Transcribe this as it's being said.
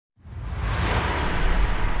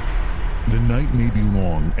The night may be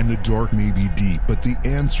long and the dark may be deep, but the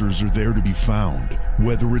answers are there to be found.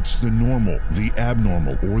 Whether it's the normal, the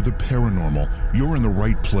abnormal, or the paranormal, you're in the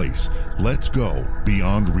right place. Let's go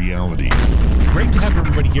beyond reality. Great to have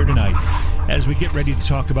everybody here tonight as we get ready to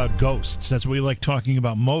talk about ghosts. That's what we like talking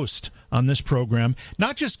about most on this program.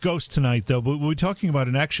 Not just ghosts tonight, though, but we're talking about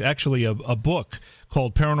actually a book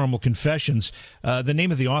called Paranormal Confessions. The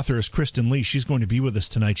name of the author is Kristen Lee. She's going to be with us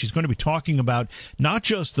tonight. She's going to be talking about not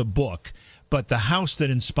just the book, but the house that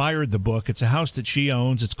inspired the book. It's a house that she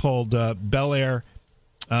owns. It's called Bel Air,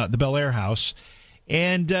 the Bel Air House.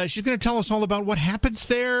 And she's going to tell us all about what happens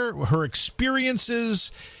there, her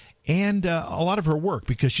experiences, and a lot of her work,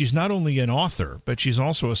 because she's not only an author, but she's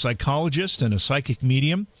also a psychologist and a psychic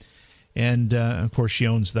medium. And, of course, she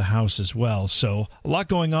owns the house as well. So a lot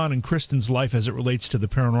going on in Kristen's life as it relates to the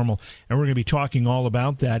paranormal, and we're going to be talking all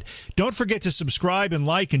about that. Don't forget to subscribe and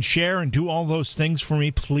like and share and do all those things for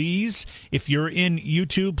me, please. If you're in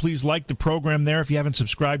YouTube, please like the program there. If you haven't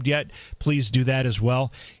subscribed yet, please do that as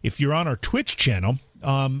well. If you're on our Twitch channel,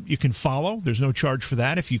 you can follow. There's no charge for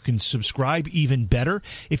that. If you can subscribe, even better.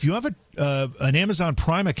 If you have an Amazon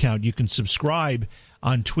Prime account, you can subscribe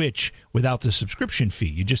on Twitch without the subscription fee.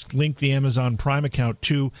 You just link the Amazon Prime account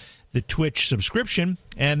to the Twitch subscription,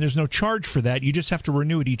 and there's no charge for that. You just have to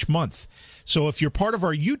renew it each month. So if you're part of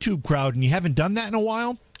our YouTube crowd and you haven't done that in a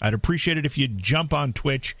while, I'd appreciate it if you'd jump on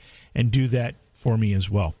Twitch and do that for me as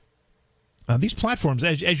well. These platforms,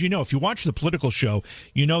 as you know, if you watch the political show,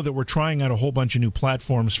 you know that we're trying out a whole bunch of new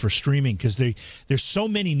platforms for streaming, because there's so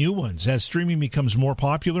many new ones. As streaming becomes more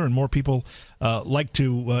popular and more people like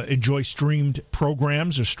to enjoy streamed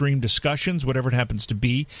programs or streamed discussions, whatever it happens to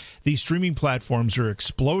be, these streaming platforms are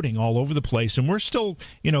exploding all over the place, and we're still,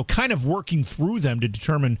 kind of working through them to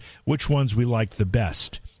determine which ones we like the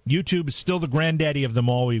best. YouTube is still the granddaddy of them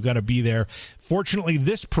all. You've got to be there. Fortunately,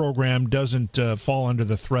 this program doesn't fall under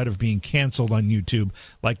the threat of being canceled on YouTube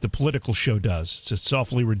like the political show does. It's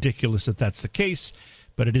awfully ridiculous that that's the case,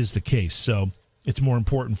 but it is the case. So it's more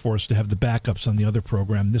important for us to have the backups on the other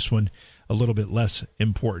program. This one, a little bit less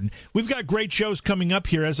important. We've got great shows coming up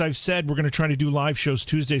here. As I've said, we're going to try to do live shows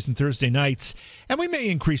Tuesdays and Thursday nights, and we may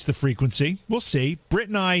increase the frequency. We'll see. Britt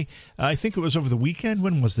and I think it was over the weekend.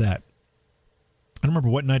 When was that? I don't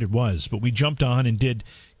remember what night it was, but we jumped on and did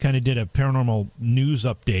a paranormal news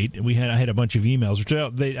update. And I had a bunch of emails, which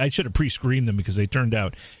I should have pre-screened them because they turned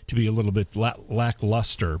out to be a little bit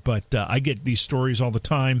lackluster. But I get these stories all the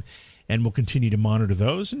time, and we'll continue to monitor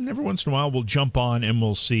those. And every once in a while, we'll jump on and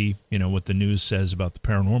we'll see, what the news says about the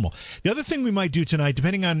paranormal. The other thing we might do tonight,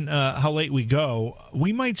 depending on how late we go,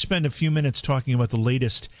 we might spend a few minutes talking about the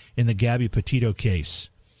latest in the Gabby Petito case.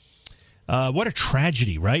 What a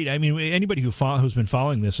tragedy, right? I mean, anybody who's been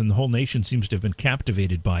following this, and the whole nation seems to have been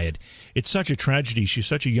captivated by it. It's such a tragedy. She's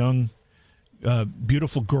such a young,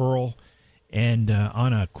 beautiful girl, and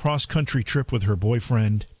on a cross-country trip with her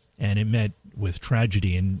boyfriend, and it met with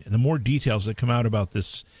tragedy. And the more details that come out about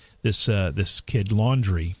this kid,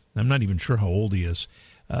 Laundrie, I'm not even sure how old he is,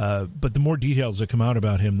 but the more details that come out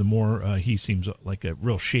about him, the more he seems like a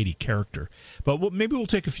real shady character. But maybe we'll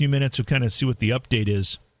take a few minutes to kind of see what the update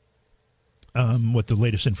is. What the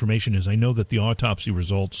latest information is. I know that the autopsy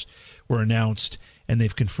results were announced, and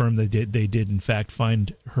they've confirmed they did in fact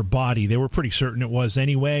find her body. They were pretty certain it was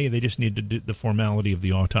anyway. They just needed to do the formality of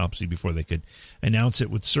the autopsy before they could announce it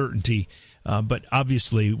with certainty. But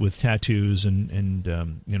obviously, with tattoos and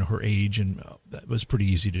her age, and that was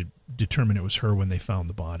pretty easy to determine it was her when they found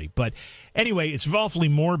the body. But anyway, it's awfully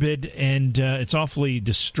morbid and it's awfully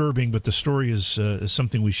disturbing. But the story is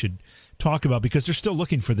something we should talk about, because they're still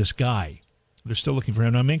looking for this guy. They're still looking for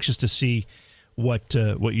him. I'm anxious to see what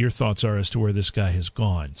your thoughts are as to where this guy has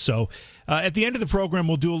gone. So at the end of the program,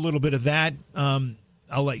 we'll do a little bit of that.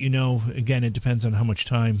 I'll let you know. Again, it depends on how much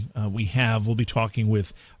time we have. We'll be talking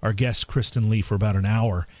with our guest, Kristen Lee, for about an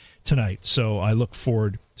hour tonight. So I look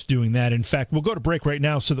forward to doing that. In fact, we'll go to break right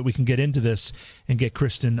now so that we can get into this and get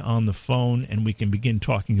Kristen on the phone, and we can begin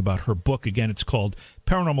talking about her book. Again, it's called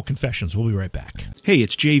Paranormal Confessions. We'll be right back. Hey,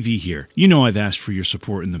 it's JV here. You know I've asked for your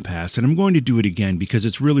support in the past, and I'm going to do it again because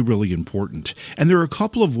it's really, really important. And there are a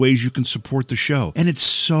couple of ways you can support the show, and it's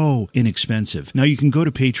so inexpensive. Now, you can go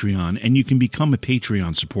to Patreon, and you can become a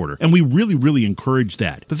Patreon supporter, and we really, really encourage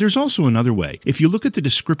that. But there's also another way. If you look at the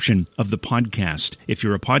description of the podcast, if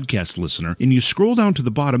you're a podcast podcast listener and you scroll down to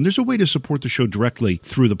the bottom, there's a way to support the show directly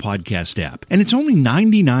through the podcast app. And it's only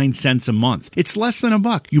 99 cents a month. It's less than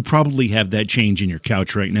 $1. You probably have that change in your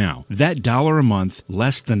couch right now. That $1 a month,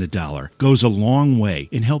 less than $1, goes a long way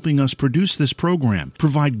in helping us produce this program,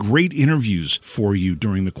 provide great interviews for you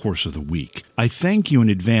during the course of the week. I thank you in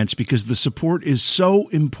advance because the support is so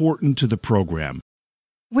important to the program.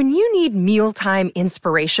 When you need mealtime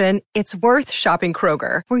inspiration, it's worth shopping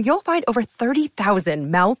Kroger, where you'll find over 30,000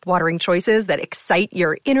 mouth-watering choices that excite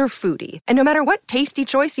your inner foodie. And no matter what tasty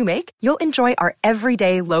choice you make, you'll enjoy our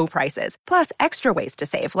everyday low prices, plus extra ways to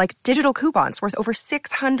save, like digital coupons worth over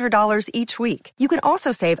 $600 each week. You can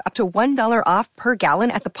also save up to $1 off per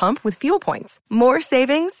gallon at the pump with fuel points. More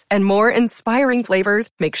savings and more inspiring flavors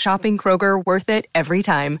make shopping Kroger worth it every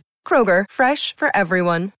time. Kroger, fresh for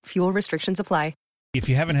everyone. Fuel restrictions apply. If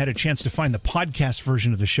you haven't had a chance to find the podcast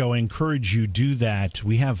version of the show, I encourage you do that.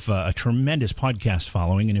 We have a tremendous podcast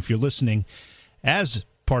following, and if you're listening as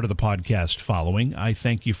part of the podcast following, I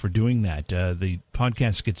thank you for doing that. The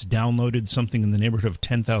podcast gets downloaded something in the neighborhood of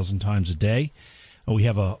 10,000 times a day. We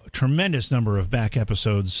have a tremendous number of back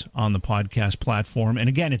episodes on the podcast platform. And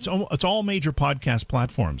again, it's all major podcast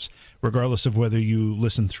platforms, regardless of whether you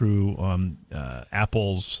listen through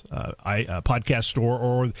Apple's podcast store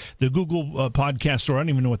or the Google podcast store. I don't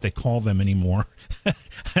even know what they call them anymore.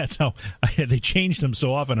 That's how they changed them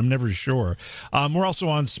so often. I'm never sure. We're also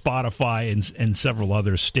on Spotify and several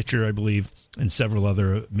others, Stitcher, I believe, and several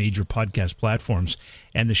other major podcast platforms,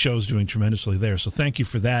 and the show's doing tremendously there. So thank you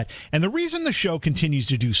for that. And the reason the show continues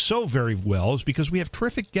to do so very well is because we have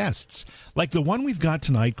terrific guests, like the one we've got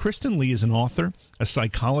tonight. Kristen Lee is an author, a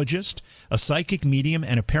psychologist, a psychic medium,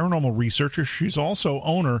 and a paranormal researcher. She's also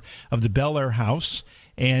owner of the Bel Air House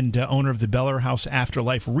and owner of the Bel Air House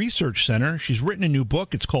Afterlife Research Center. She's written a new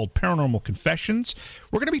book. It's called Paranormal Confessions.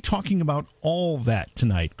 We're going to be talking about all that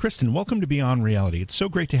tonight. Kristen, welcome to Beyond Reality. It's so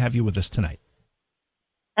great to have you with us tonight.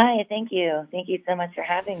 Hi, thank you. Thank you so much for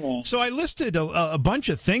having me. So I listed a bunch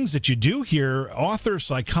of things that you do here: author,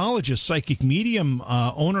 psychologist, psychic medium,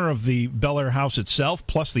 owner of the Bel Air House itself,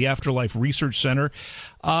 plus the Afterlife Research Center.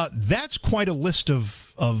 That's quite a list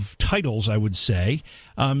of titles, I would say.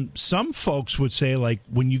 Some folks would say, like,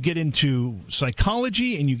 when you get into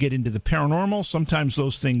psychology and you get into the paranormal, sometimes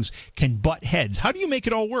those things can butt heads. How do you make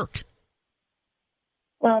it all work?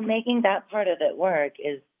 Well, making that part of it work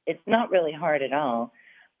it's not really hard at all.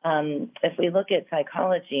 If we look at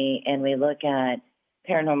psychology and we look at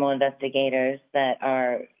paranormal investigators that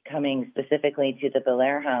are coming specifically to the Bel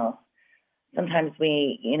Air House, sometimes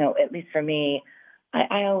we, at least for me,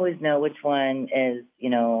 I always know which one is,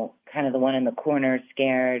 kind of the one in the corner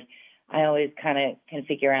scared. I always kind of can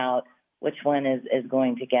figure out which one is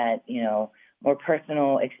going to get, more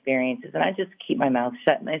personal experiences. And I just keep my mouth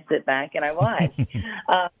shut and I sit back and I watch.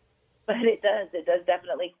 But it does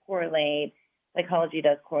definitely correlate. Psychology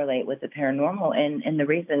does correlate with the paranormal, and the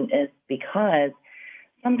reason is because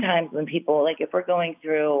sometimes when people, like if we're going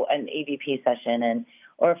through an EVP session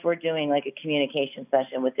or if we're doing like a communication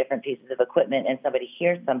session with different pieces of equipment and somebody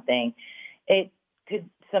hears something,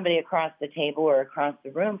 somebody across the table or across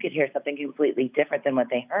the room could hear something completely different than what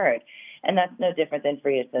they heard. And that's no different than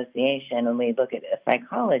free association when we look at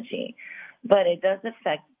psychology. But it does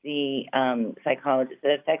affect the psychologist.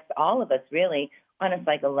 It affects all of us really on a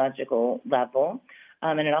psychological level,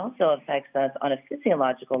 and it also affects us on a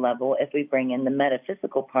physiological level if we bring in the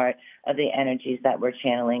metaphysical part of the energies that we're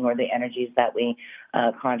channeling or the energies that we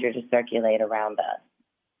conjure to circulate around us.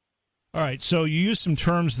 All right, so you use some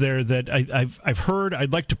terms there that I've heard.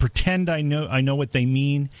 I'd like to pretend I know what they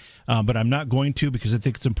mean, but I'm not going to because I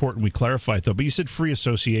think it's important we clarify it, though. But you said free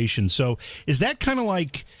association. So is that kind of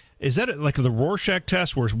like... Is that like the Rorschach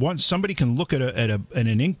test where somebody can look at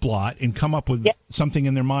an ink blot and come up with something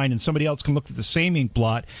in their mind, and somebody else can look at the same ink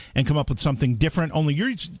blot and come up with something different? Only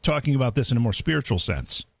you're talking about this in a more spiritual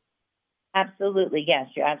sense. Absolutely. Yes,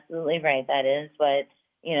 you're absolutely right. That is what,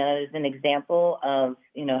 is an example of,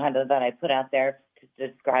 how that I put out there to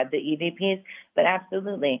describe the EVPs. But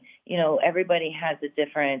absolutely, everybody has a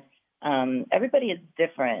different, everybody is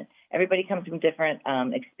different. Everybody comes from different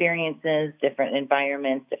experiences, different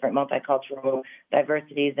environments, different multicultural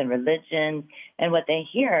diversities and religions. And what they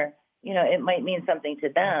hear, it might mean something to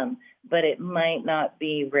them, but it might not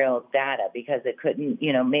be real data because it couldn't,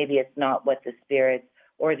 maybe it's not what the spirits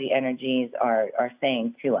or the energies are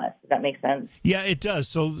saying to us. Does that make sense? Yeah, it does.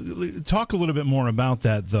 So talk a little bit more about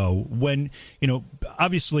that, though. When,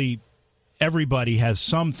 obviously everybody has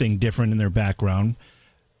something different in their background.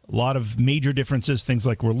 a lot of major differences, things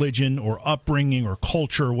like religion or upbringing or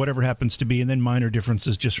culture or whatever happens to be, and then minor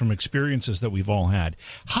differences just from experiences that we've all had.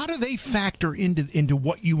 How do they factor into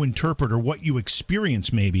what you interpret or what you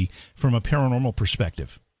experience maybe from a paranormal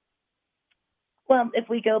perspective? Well, if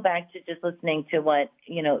we go back to just listening to what,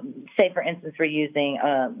 say, for instance, we're using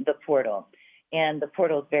the portal, and the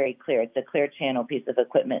portal is very clear. It's a clear channel piece of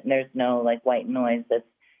equipment, and there's no, like, white noise that's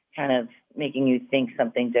kind of making you think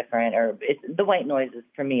something different. Or the white noise is,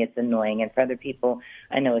 for me, it's annoying, and for other people,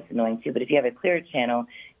 I know it's annoying too. But if you have a clear channel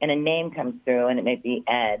and a name comes through, and it may be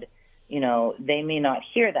Ed, they may not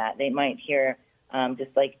hear that. They might hear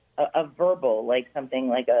just like a verbal, like something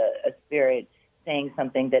like a spirit saying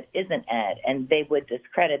something that isn't Ed, and they would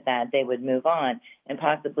discredit that. They would move on, and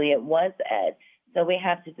possibly it was Ed. So we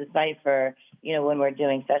have to decipher, when we're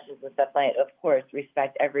doing sessions and stuff like that, of course,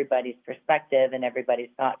 respect everybody's perspective and everybody's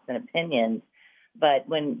thoughts and opinions. But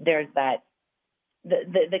when there's that,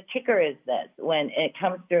 the kicker is this: when it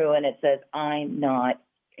comes through and it says, "I'm not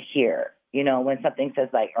here," when something says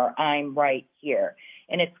like, or "I'm right here,"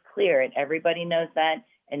 and it's clear and everybody knows that,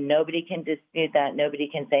 and nobody can dispute that. Nobody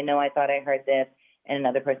can say, "No, I thought I heard this," and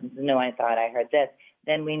another person says, "No, I thought I heard this."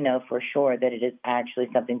 Then we know for sure that it is actually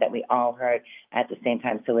something that we all heard at the same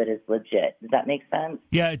time, so it is legit. Does that make sense?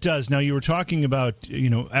 Yeah, it does. Now, you were talking about,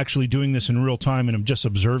 actually doing this in real time and just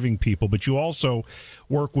observing people, but you also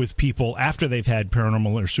work with people after they've had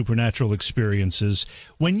paranormal or supernatural experiences.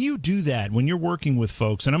 When you do that, when you're working with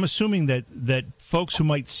folks, and I'm assuming that folks who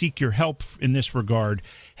might seek your help in this regard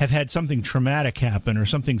have had something traumatic happen or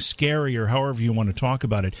something scary or however you want to talk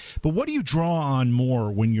about it, but what do you draw on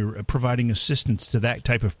more when you're providing assistance to that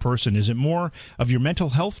type of person? Is it more of your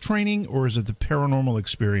mental health training, or is it the paranormal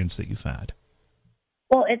experience that you've had?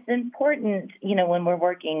 Well, it's important,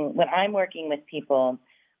 when I'm working with people,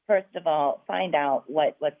 first of all, find out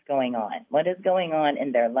what's going on. What is going on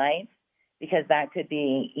in their life, because that could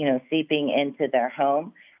be, seeping into their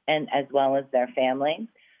home and as well as their family.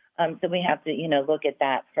 So we have to, look at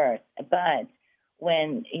that first. But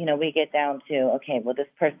when, we get down to, okay, well, this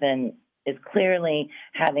person is clearly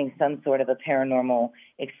having some sort of a paranormal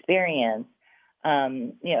experience.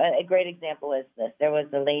 A great example is this. There was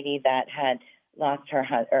a lady that had lost her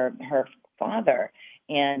father,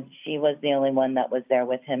 and she was the only one that was there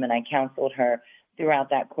with him, and I counseled her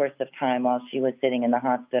throughout that course of time while she was sitting in the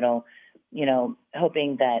hospital,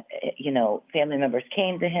 hoping that, family members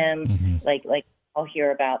came to him, like I'll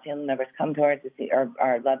hear about family members come to her to see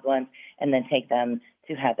our loved ones and then take them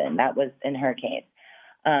to heaven. That was in her case.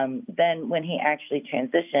 Then when he actually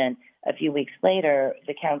transitioned a few weeks later,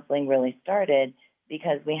 the counseling really started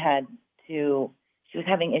because she was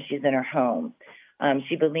having issues in her home.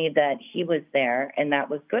 She believed that he was there, and that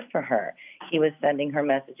was good for her. He was sending her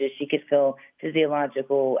messages. She could feel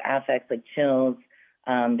physiological affects like chills,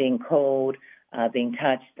 being cold, being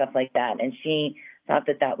touched, stuff like that. And she thought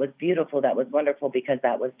that was beautiful, that was wonderful, because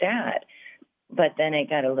that was Dad. But then it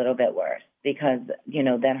got a little bit worse because,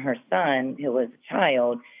 then her son, who was a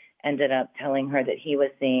child, ended up telling her that he was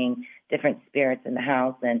seeing different spirits in the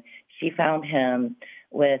house, and she found him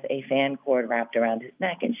with a fan cord wrapped around his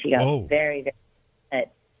neck, and she got very, very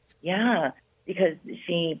upset. Yeah, because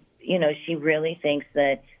she really thinks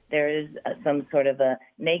that there is some sort of a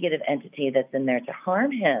negative entity that's in there to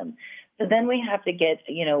harm him. So then we have to get,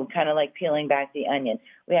 kind of like peeling back the onion.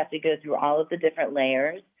 We have to go through all of the different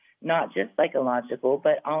layers, not just psychological,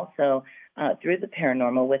 but also through the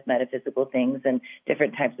paranormal with metaphysical things and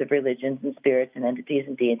different types of religions and spirits and entities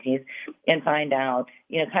and deities, and find out,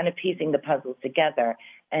 kind of piecing the puzzles together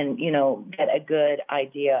and, get a good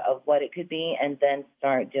idea of what it could be, and then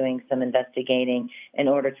start doing some investigating in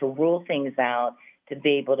order to rule things out, to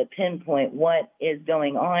be able to pinpoint what is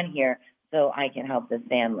going on here so I can help this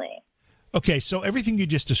family. Okay, so everything you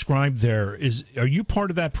just described there, are you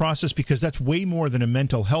part of that process? Because that's way more than a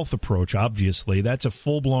mental health approach, obviously. That's a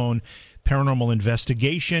full-blown paranormal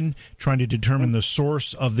investigation, trying to determine the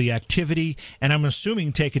source of the activity, and I'm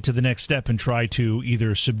assuming take it to the next step and try to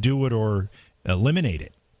either subdue it or eliminate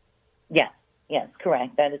it. Yes,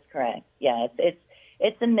 correct. That is correct. Yeah,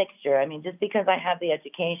 it's a mixture. I mean, just because I have the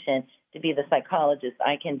education to be the psychologist,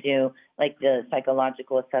 I can do, like, the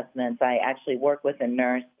psychological assessments. I actually work with a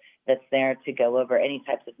nurse that's there to go over any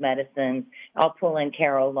types of medicines. I'll pull in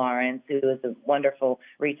Carol Lawrence, who is a wonderful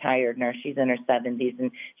retired nurse. She's in her 70s, and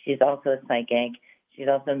she's also a psychic. She's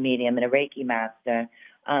also a medium and a Reiki master.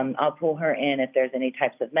 I'll pull her in if there's any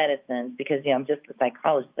types of medicines because, I'm just a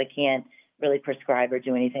psychologist. I can't really prescribe or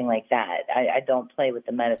do anything like that. I don't play with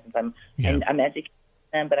the medicines. I'm educated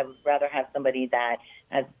them, but I would rather have somebody that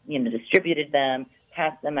has, distributed them,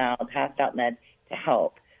 passed out meds to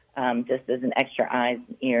help. just as an extra eyes,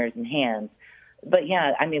 ears, and hands. But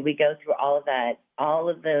yeah, I mean, we go through all of that, all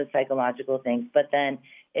of those psychological things. But then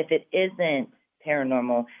if it isn't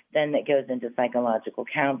paranormal, then it goes into psychological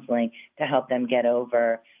counseling to help them get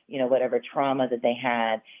over, whatever trauma that they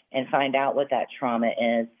had and find out what that trauma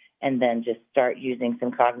is, and then just start using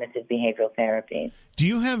some cognitive behavioral therapy. Do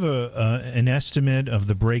you have an estimate of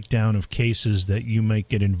the breakdown of cases that you might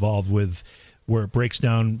get involved with where it breaks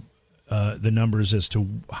down the numbers as to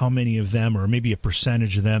how many of them, or maybe a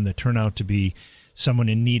percentage of them, that turn out to be someone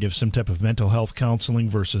in need of some type of mental health counseling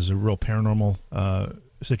versus a real paranormal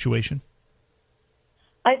situation?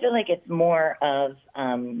 I feel like it's more of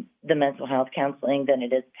the mental health counseling than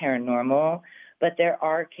it is paranormal, but there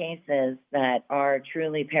are cases that are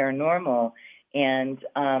truly paranormal. And,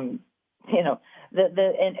 in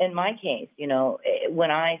my case,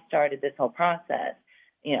 when I started this whole process,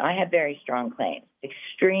 I had very strong claims,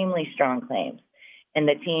 extremely strong claims. And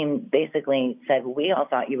the team basically said, well, we all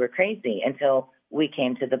thought you were crazy until we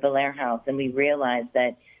came to the Belair house and we realized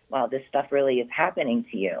that, wow, this stuff really is happening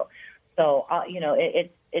to you. So,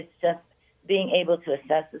 it's just being able to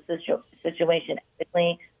assess the situation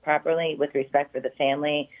ethically, properly, with respect for the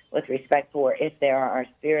family, with respect for if there are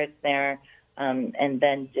spirits there, and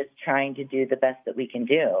then just trying to do the best that we can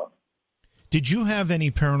do. Did you have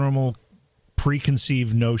any paranormal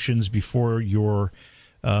preconceived notions before your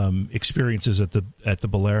experiences at the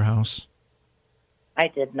Belair house? I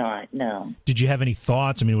did not, no. Did you have any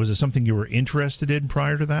thoughts? I mean, was it something you were interested in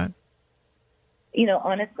prior to that?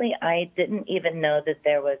 Honestly, I didn't even know that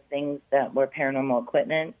there was things that were paranormal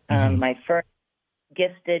equipment. My first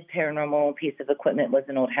gifted paranormal piece of equipment was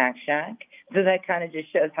an old hack shack. So that kind of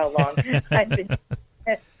just shows how long I've been.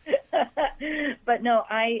 But no,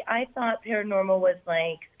 I thought paranormal was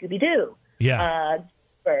like Scooby-Doo. Yeah.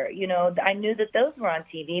 I knew that those were on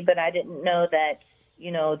TV, but I didn't know that,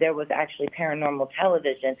 there was actually paranormal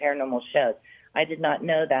television, paranormal shows. I did not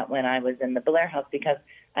know that when I was in the Belair house because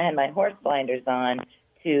I had my horse blinders on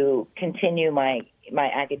to continue my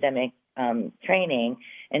academic training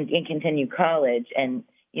and continue college. And,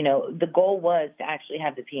 the goal was to actually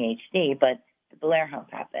have the PhD, but the Belair house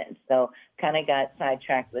happened. So kind of got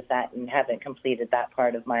sidetracked with that and haven't completed that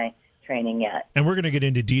part of my training yet. And we're going to get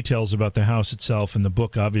into details about the house itself and the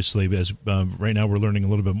book, obviously, as right now we're learning a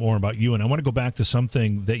little bit more about you. And I want to go back to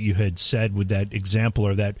something that you had said with that example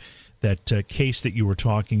or that case that you were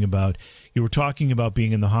talking about. You were talking about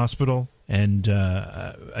being in the hospital, and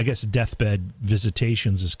I guess deathbed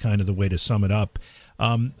visitations is kind of the way to sum it up.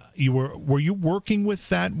 Were you working with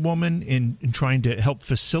that woman in trying to help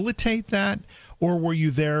facilitate that, or were you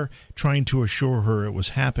there trying to assure her it was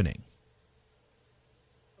happening?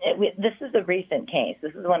 This is a recent case.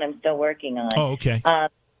 This is one I'm still working on. Oh, okay.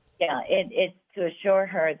 It's to assure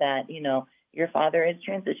her that, your father is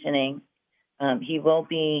transitioning. He will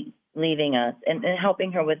be leaving us, and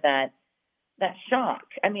helping her with that shock.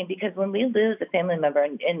 I mean, because when we lose a family member,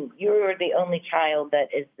 and you're the only child that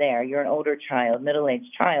is there, you're an older child,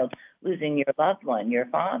 middle-aged child, losing your loved one, your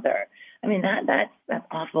father. I mean, that's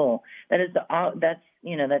awful. That's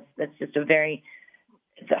just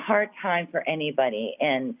it's a hard time for anybody.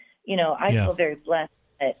 And, I feel very blessed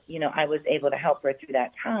that, I was able to help her through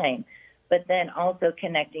that time. But then also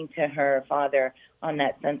connecting to her father on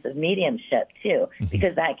that sense of mediumship too,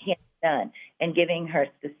 because that can't be done, and giving her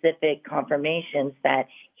specific confirmations that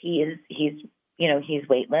he's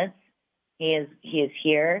weightless, he is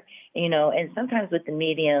here, and sometimes with the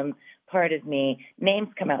medium part of me, names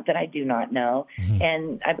come out that I do not know,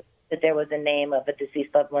 and I believe that there was a name of a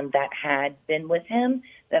deceased loved one that had been with him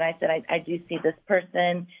that I said I do see this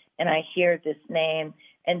person and I hear this name.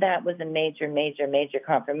 And that was a major, major, major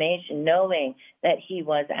confirmation, knowing that he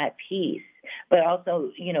was at peace, but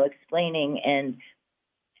also, explaining and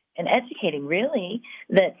educating really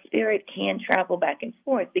that spirit can travel back and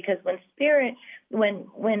forth, because when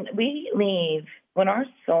we leave, when our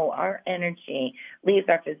soul, our energy leaves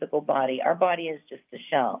our physical body, our body is just a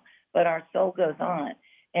shell, but our soul goes on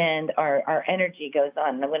and our energy goes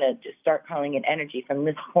on. And I'm going to just start calling it energy from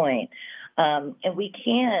this point. And we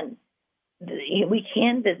can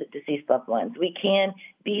visit deceased loved ones. We can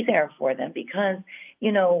be there for them because,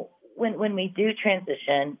 when we do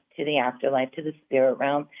transition to the afterlife, to the spirit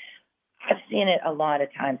realm, I've seen it a lot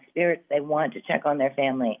of times. Spirits, they want to check on their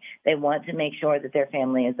family. They want to make sure that their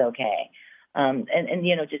family is okay. And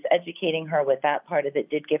just educating her with that part of it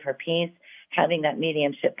did give her peace. Having that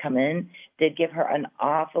mediumship come in did give her an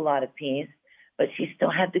awful lot of peace, but she still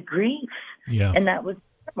had the grief. Yeah. And that was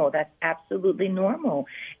normal. That's absolutely normal.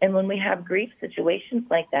 And when we have grief situations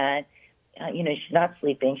like that, she's not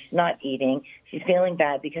sleeping, she's not eating, she's feeling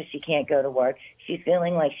bad because she can't go to work, she's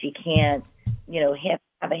feeling like she can't,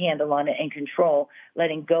 have a handle on it and control,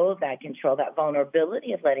 letting go of that control, that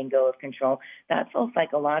vulnerability of letting go of control, that's all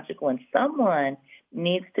psychological. And someone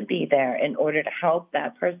needs to be there in order to help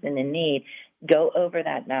that person in need go over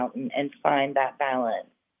that mountain and find that balance.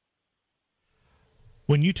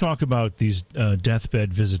 When you talk about these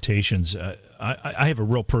deathbed visitations, I have a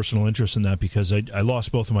real personal interest in that because I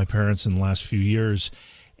lost both of my parents in the last few years.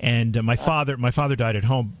 And my father died at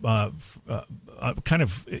home.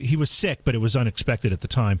 He was sick, but it was unexpected at the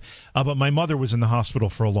time. But my mother was in the hospital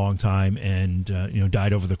for a long time, and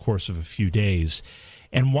died over the course of a few days.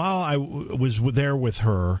 And while I was there with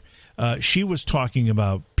her, she was talking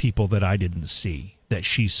about people that I didn't see that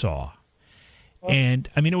she saw. And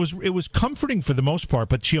I mean, it was comforting for the most part.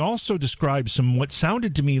 But she also described some what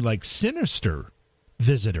sounded to me like sinister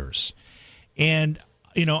visitors, and.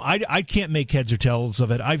 I can't make heads or tails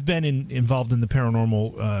of it. I've been involved in the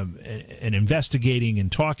paranormal and investigating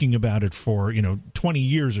and talking about it for 20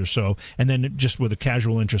 years or so, and then just with a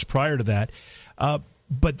casual interest prior to that.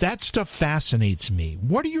 But that stuff fascinates me.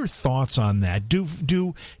 What are your thoughts on that?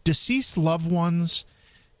 Do deceased loved ones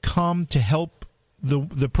come to help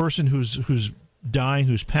the person who's dying,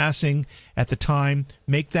 who's passing at the time,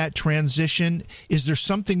 make that transition? Is there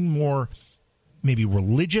something more maybe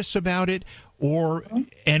religious about it?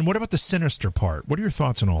 And what about the sinister part? What are your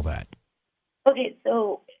thoughts on all that? Okay,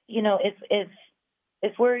 so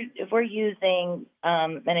if we're using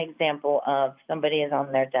an example of somebody is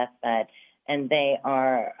on their deathbed and they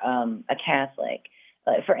are a Catholic,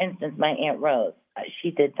 for instance, my Aunt Rose,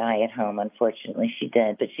 she did die at home. Unfortunately, she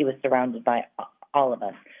did, but she was surrounded by all of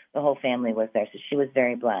us. The whole family was there, so she was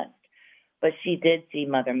very blessed. But she did see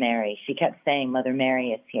Mother Mary. She kept saying, "Mother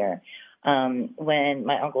Mary is here." When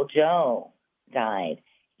my Uncle Joe died,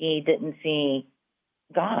 he didn't see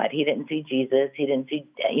God. He didn't see Jesus. He didn't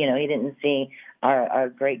see our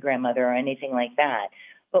great grandmother or anything like that.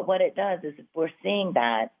 But what it does is, if we're seeing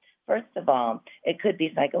that, first of all, it could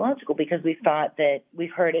be psychological because we thought that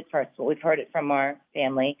we've heard it first. We've heard it from our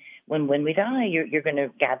family. When we die, you're going to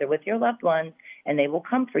gather with your loved ones and they will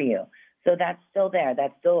come for you. So that's still there.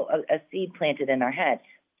 That's still a seed planted in our head.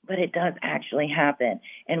 But it does actually happen.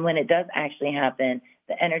 And when it does actually happen,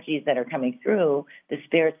 the energies that are coming through, the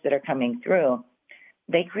spirits that are coming through,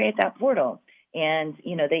 they create that portal. And,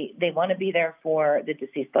 they want to be there for the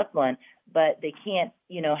deceased loved one, but they can't,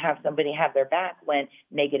 have somebody have their back when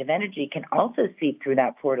negative energy can also seep through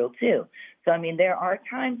that portal too. So, I mean, there are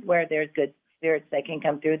times where there's good spirits that can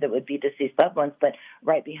come through that would be deceased loved ones, but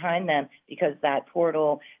right behind them, because that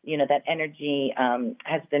portal, that energy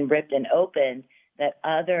has been ripped and opened, that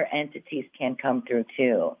other entities can come through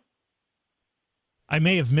too. I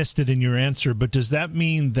may have missed it in your answer, but does that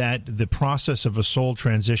mean that the process of a soul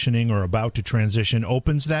transitioning or about to transition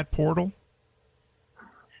opens that portal?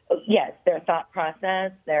 Yes, their thought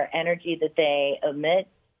process, their energy that they emit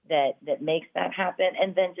that makes that happen,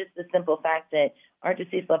 and then just the simple fact that our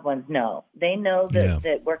deceased loved ones know. They know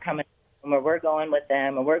that we're coming or we're going with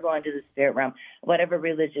them, or we're going to the spirit realm, whatever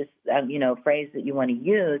religious, phrase that you want to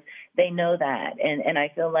use, they know that. And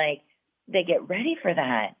I feel like they get ready for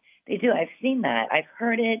that. They do. I've seen that. I've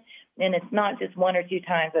heard it, and it's not just one or two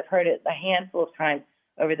times. I've heard it a handful of times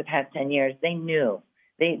over the past 10 years. They knew.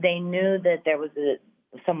 They knew that there was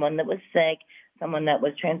someone that was sick, someone that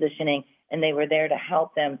was transitioning, and they were there to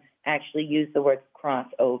help them actually use the word cross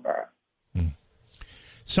over.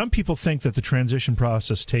 Some people think that the transition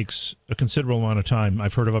process takes a considerable amount of time.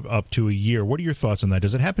 I've heard of up to a year. What are your thoughts on that?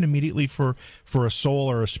 Does it happen immediately for a soul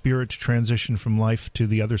or a spirit to transition from life to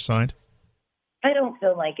the other side? I don't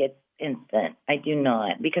feel like it's instant. I do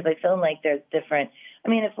not, because I feel like there's different. I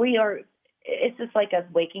mean, it's just like us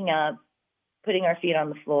waking up, putting our feet on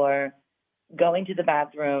the floor, going to the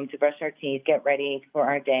bathroom to brush our teeth, get ready for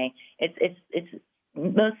our day. It's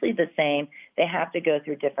mostly the same. They have to go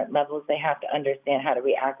through different levels. They have to understand how to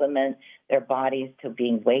reacclimate their bodies to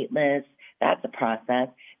being weightless. That's a process.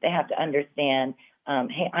 They have to understand,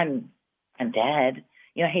 hey, I'm dead.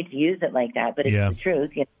 I hate to use it like that, but it's the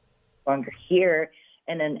truth. No longer here.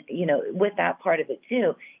 And then, with that part of it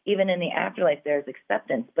too, even in the afterlife, there's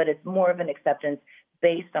acceptance, but it's more of an acceptance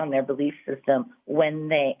based on their belief system when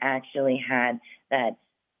they actually had that,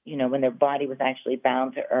 when their body was actually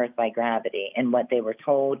bound to earth by gravity and what they were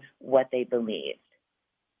told, what they believed.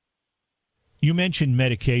 You mentioned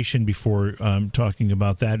medication before, talking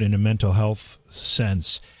about that in a mental health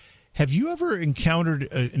sense. Have you ever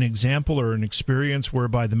encountered an example or an experience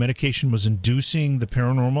whereby the medication was inducing the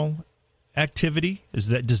paranormal activity?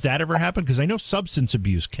 Does that ever happen? Because I know substance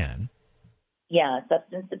abuse can. Yeah,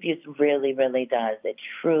 substance abuse really, really does. It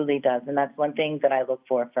truly does. And that's one thing that I look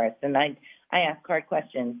for first. And I ask hard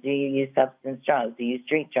questions. Do you use substance drugs? Do you use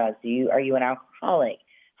street drugs? Are you an alcoholic?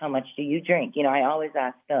 How much do you drink? I always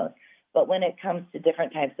ask those. But when it comes to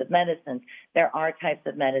different types of medicines, there are types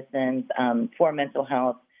of medicines for mental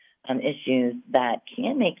health issues that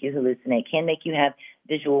can make you hallucinate, can make you have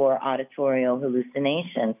visual or auditorial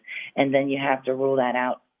hallucinations. And then you have to rule that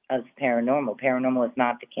out as paranormal. Paranormal is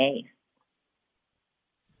not the case.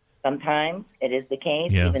 Sometimes it is the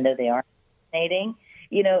case, even though they are hallucinating.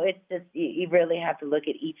 It's just you really have to look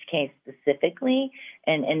at each case specifically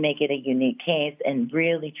and make it a unique case and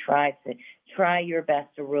really try your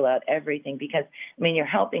best to rule out everything because, you're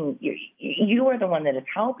helping, you are the one that is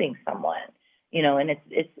helping someone, and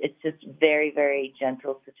it's just very, very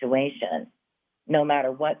gentle situation, no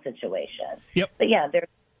matter what situation. Yep. But yeah,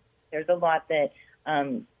 there's a lot that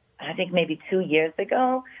I think maybe 2 years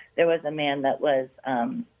ago, there was a man that was,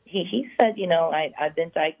 he said, I've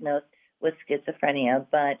been diagnosed with schizophrenia,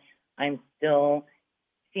 but I'm still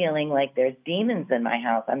feeling like there's demons in my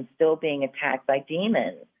house. I'm still being attacked by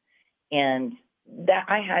demons. And that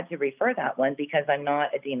I had to refer that one because I'm not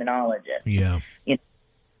a demonologist. Yeah.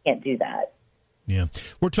 Can't do that. Yeah.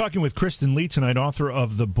 We're talking with Kristen Lee tonight, author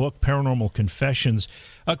of the book Paranormal Confessions.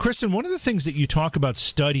 Kristen, one of the things that you talk about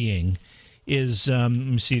studying is, let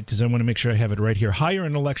me see, because I want to make sure I have it right here, higher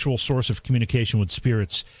intellectual source of communication with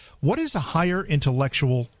spirits. What is a higher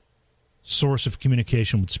intellectual source of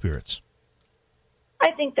communication with spirits?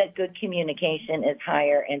 I think that good communication is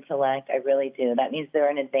higher intellect. I really do. That means they're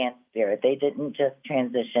an advanced spirit. They didn't just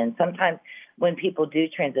transition. Sometimes when people do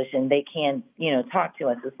transition, they can, talk to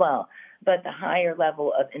us as well. But the higher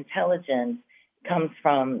level of intelligence comes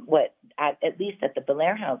from what, at least at the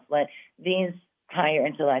Belair House, what these higher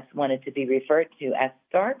intellects wanted to be referred to as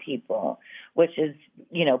star people, which is,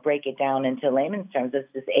 break it down into layman's terms,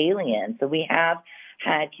 it's just aliens. So we have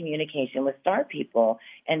had communication with star people,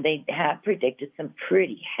 and they have predicted some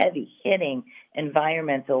pretty heavy-hitting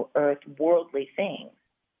environmental, earth, worldly things.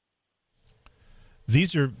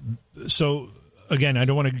 These are, so again, I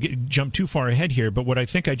don't want to jump too far ahead here, but what I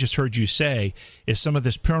think I just heard you say is some of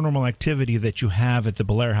this paranormal activity that you have at the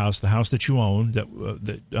Belair House, the house that you own,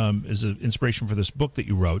 that is an inspiration for this book that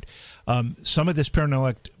you wrote. Some of this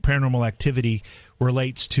paranormal activity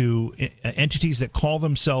relates to entities that call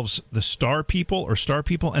themselves the star people,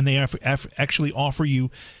 and they actually offer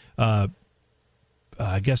you, I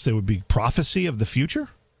guess there would be prophecy of the future?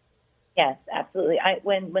 Yes, absolutely.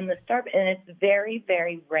 When the star, and it's very,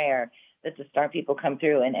 very rare that the star people come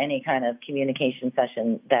through in any kind of communication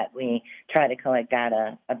session that we try to collect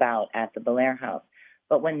data about at the Belair House.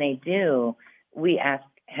 But when they do, we ask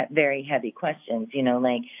very heavy questions,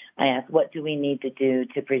 like I ask, what do we need to do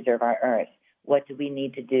to preserve our Earth? What do we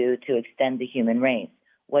need to do to extend the human race?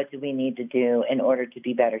 What do we need to do in order to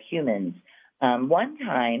be better humans? One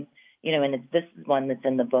time, and this is one that's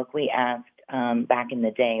in the book, we asked back in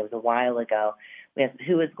the day, it was a while ago, we asked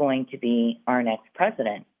who is going to be our next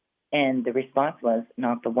president? And the response was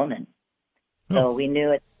not the woman. Oh. So we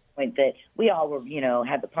knew at the point that we all were,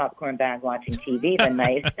 had the popcorn bag watching TV the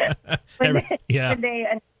night when they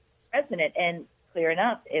announced the president. And clear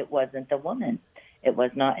enough, it wasn't the woman. It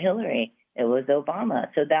was not Hillary. It was Obama.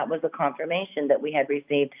 So that was a confirmation that we had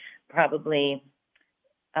received probably,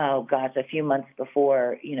 a few months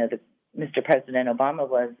before, Mr. President Obama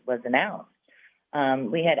was announced.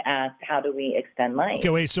 We had asked, how do we extend life? Okay,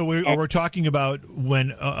 wait, so we're talking about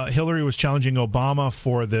when Hillary was challenging Obama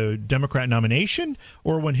for the Democrat nomination,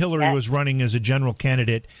 or when Hillary was running as a general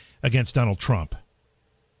candidate against Donald Trump?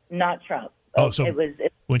 Not Trump. So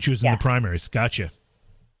when she was in the primaries. Gotcha.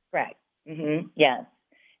 Correct. Mm-hmm. Yes.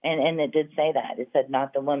 And it did say that. It said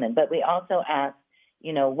not the woman. But we also asked,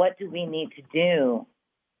 what do we need to do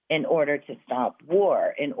in order to stop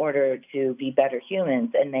war, in order to be better humans?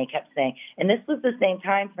 And they kept saying, and this was the same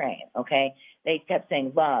time frame, okay? They kept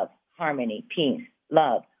saying love, harmony, peace,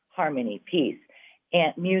 love, harmony, peace,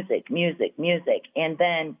 and music. And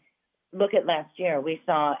then look at last year. We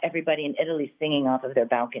saw everybody in Italy singing off of their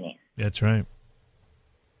balconies. That's right.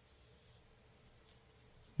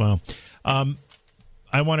 Wow.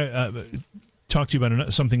 I want to talk to you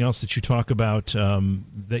about something else that you talk about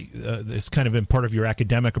that's kind of been part of your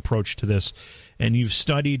academic approach to this, and you've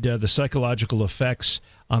studied the psychological effects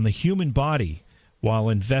on the human body while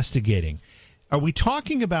investigating. Are we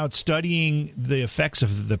talking about studying the effects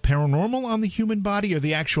of the paranormal on the human body, or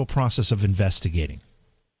the actual process of investigating?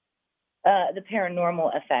 The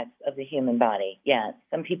paranormal effects of the human body, yes.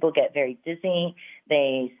 Some people get very dizzy.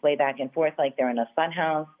 They sway back and forth like they're in a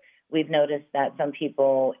funhouse. We've noticed that some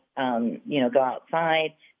people go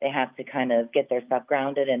outside. They have to kind of get their stuff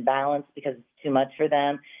grounded and balanced because it's too much for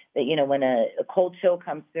them. That, when a cold chill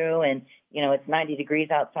comes through and, it's 90 degrees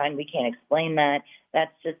outside and we can't explain that.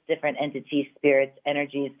 That's just different entities, spirits,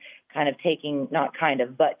 energies, kind of taking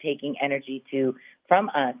energy from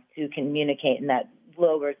us to communicate, and that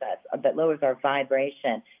lowers us, that lowers our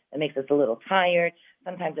vibration. It makes us a little tired.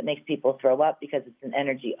 Sometimes it makes people throw up because it's an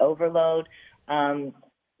energy overload.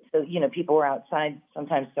 So, people were outside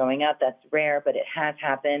sometimes throwing up. That's rare, but it has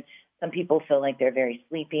happened. Some people feel like they're very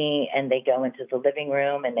sleepy and they go into the living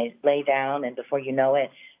room and they lay down, and before you know it,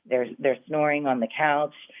 they're snoring on the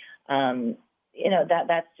couch.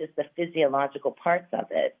 That's just the physiological parts of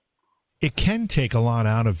it. It can take a lot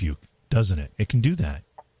out of you, doesn't it? It can do that.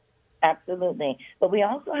 Absolutely. But we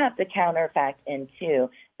also have to counterfact into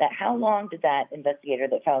that how long did that investigator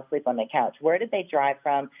that fell asleep on the couch, where did they drive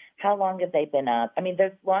from? How long have they been up? I mean,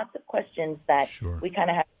 there's lots of questions that we kind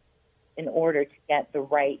of have in order to get the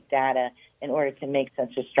right data in order to make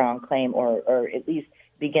such a strong claim or at least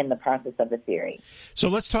begin the process of the theory. So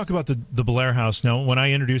let's talk about the Belair House. Now, when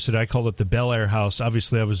I introduced it, I called it the Bel Air House.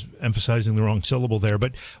 Obviously, I was emphasizing the wrong syllable there.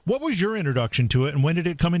 But what was your introduction to it, and when did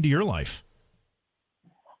it come into your life?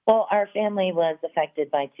 Well, our family was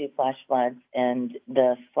affected by 2 flash floods, and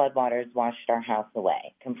the floodwaters washed our house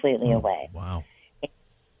away, completely away. Wow.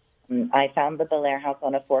 I found the Belair House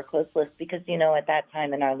on a foreclosed list because, at that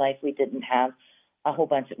time in our life, we didn't have a whole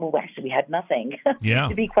bunch of, we had nothing. Yeah.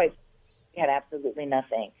 To be quite, we had absolutely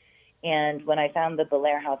nothing. And when I found the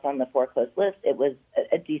Belair House on the foreclosed list, it was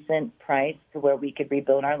a decent price to where we could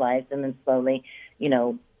rebuild our lives and then slowly,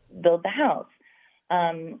 build the house.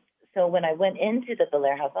 So when I went into the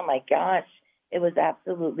Belair House, oh my gosh, it was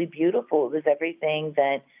absolutely beautiful. It was everything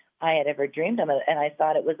that I had ever dreamed of, and I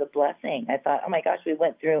thought it was a blessing. I thought, oh my gosh, we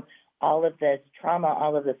went through all of this trauma,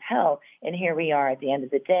 all of this hell, and here we are at the end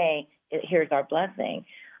of the day. Here's our blessing.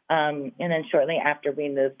 And then shortly after we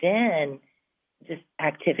moved in, just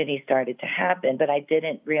activity started to happen, but I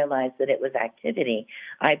didn't realize that it was activity.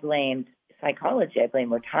 I blamed psychology. I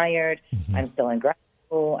blamed we're tired. Mm-hmm. I'm still in grad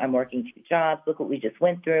school. I'm working 2 jobs. Look what we just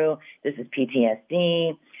went through. This is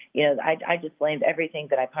PTSD. I just blamed everything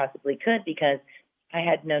that I possibly could because I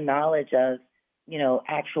had no knowledge of,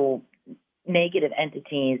 actual negative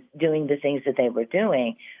entities doing the things that they were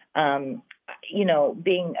doing.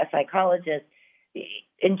 Being a psychologist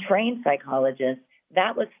and trained psychologist,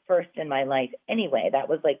 that was first in my life anyway. That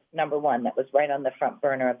was like number one. That was right on the front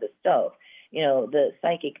burner of the stove. The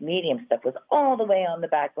psychic medium stuff was all the way on the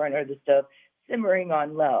back burner of the stove, simmering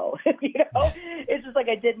on low. It's just like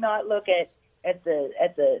I did not look at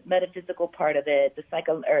the metaphysical part of it. The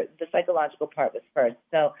psychological part was first.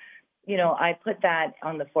 So, I put that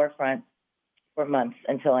on the forefront for months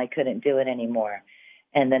until I couldn't do it anymore.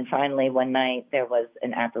 And then finally one night there was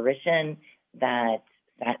an apparition that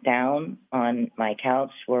sat down on my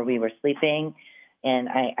couch where we were sleeping, and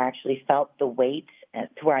I actually felt the weight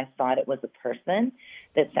to where I thought it was a person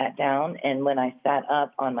that sat down. And when I sat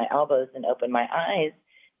up on my elbows and opened my eyes,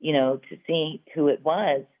 to see who it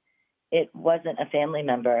wasn't a family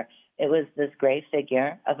member. It was this gray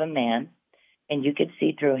figure of a man, and you could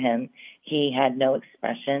see through him. He had no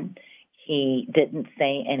expression. He didn't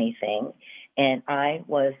say anything. And I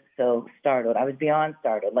was so startled. I was beyond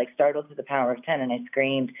startled, like startled to the power of 10. And I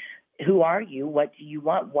screamed, "Who are you? What do you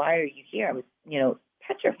want? Why are you here?" I was,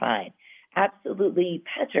 petrified, absolutely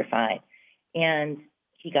petrified. And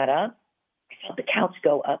he got up. I felt the couch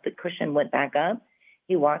go up. The cushion went back up.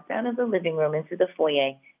 He walked out of the living room into the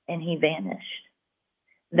foyer, and he vanished.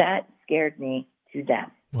 That scared me to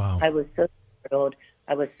death. Wow. I was so startled.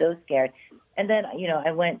 I was so scared. And then,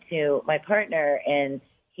 I went to my partner, and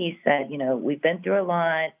he said, we've been through a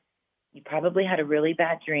lot. You probably had a really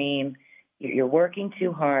bad dream. You're working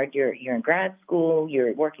too hard. You're in grad school.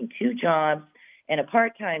 You're working 2 jobs and a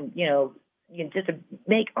part-time, just to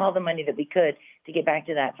make all the money that we could to get back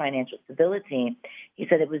to that financial stability. He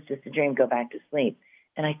said it was just a dream. Go back to sleep.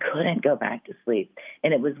 And I couldn't go back to sleep.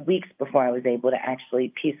 And it was weeks before I was able to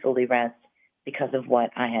actually peacefully rest because of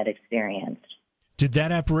what I had experienced. Did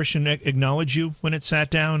that apparition acknowledge you when it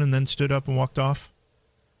sat down and then stood up and walked off?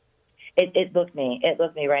 It looked me. It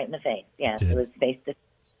looked me right in the face. Yeah, it was face to face.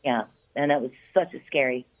 Yeah, and that was such a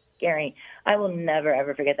scary. I will never,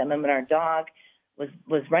 ever forget that moment. Our dog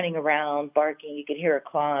was running around, barking. You could hear her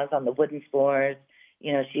claws on the wooden floors.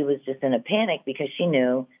 She was just in a panic because she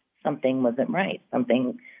knew something wasn't right.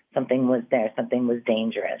 Something was there. Something was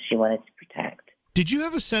dangerous. She wanted to protect. Did you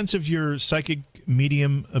have a sense of your psychic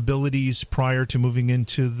medium abilities prior to moving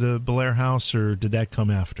into the Belair House, or did that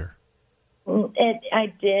come after?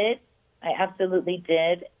 I did. I absolutely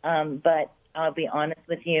did. But I'll be honest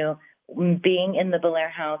with you. Being in the Belair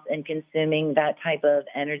house and consuming that type of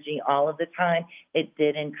energy all of the time, it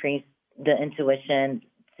did increase the intuition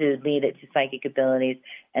to lead it to psychic abilities,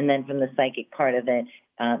 and then from the psychic part of it,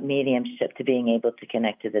 mediumship to being able to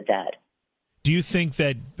connect to the dead. Do you think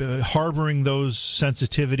that harboring those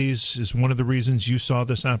sensitivities is one of the reasons you saw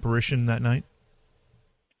this apparition that night?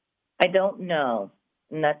 I don't know.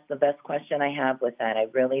 And that's the best question I have with that. I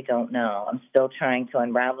really don't know. I'm still trying to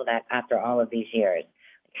unravel that after all of these years.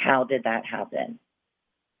 How did that happen?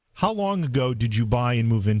 How long ago did you buy and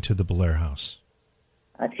move into the Belair house?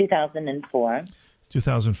 2004.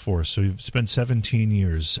 2004. So you've spent 17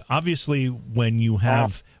 years. Obviously, when you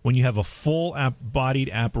have a full bodied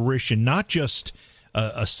apparition, not just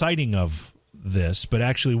a sighting of this, but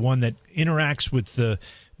actually one that interacts with the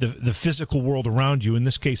physical world around you. In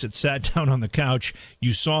this case, it sat down on the couch.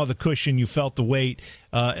 You saw the cushion, you felt the weight,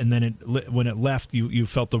 and then when it left, you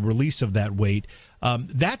felt the release of that weight.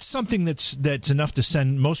 That's something that's enough to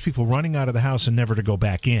send most people running out of the house and never to go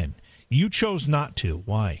back in. You chose not to.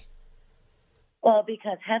 Why? Well,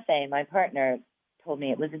 because Hefe, my partner, told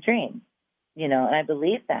me it was a dream, and I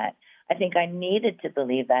believed that. I think I needed to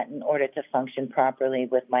believe that in order to function properly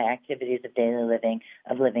with my activities of daily living,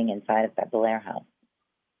 of living inside of that Belair house.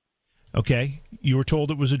 Okay, you were told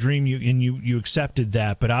it was a dream, you accepted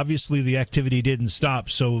that, but obviously the activity didn't stop.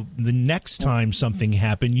 So the next time something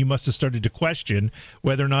happened, you must have started to question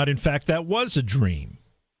whether or not, in fact, that was a dream.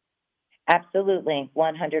 Absolutely,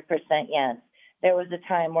 100% yes. There was a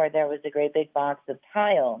time where there was a great big box of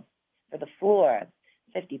tile for the floor,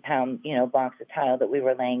 50-pound, box of tile that we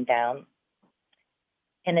were laying down,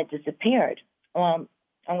 and it disappeared. Well,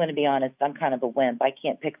 I'm going to be honest, I'm kind of a wimp. I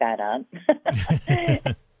can't pick that up.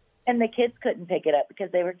 And the kids couldn't pick it up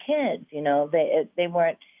because they were kids, They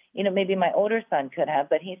weren't, maybe my older son could have,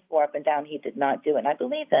 but he swore up and down he did not do it. And I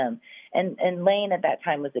believe him. And Lane at that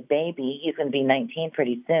time was a baby. He's going to be 19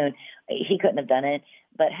 pretty soon. He couldn't have done it.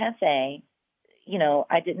 But Hefe,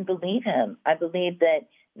 I didn't believe him. I believed that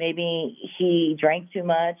maybe he drank too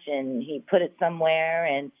much and he put it somewhere,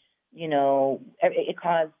 and, it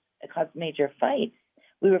caused major fights.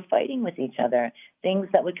 We were fighting with each other. Things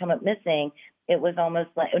that would come up missing. It was almost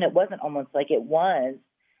like, and it wasn't almost like, it was,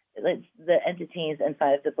 the entities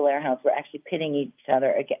inside of the Belair house were actually pitting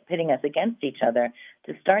us against each other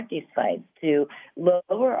to start these fights, to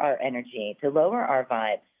lower our energy, to lower our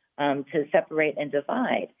vibe, to separate and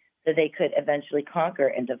divide, so they could eventually conquer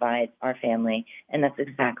and divide our family. And that's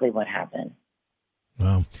exactly what happened.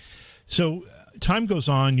 Wow. So time goes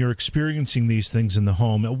on, you're experiencing these things in the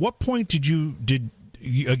home. At what point did you,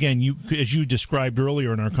 as you described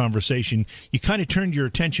earlier in our conversation, you kind of turned your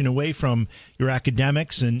attention away from your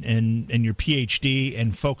academics and your PhD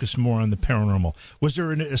and focused more on the paranormal. Was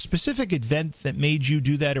there a specific event that made you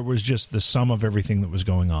do that, or was just the sum of everything that was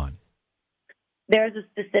going on? There's a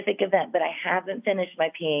specific event, but I haven't finished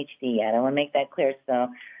my PhD yet. I want to make that clear so,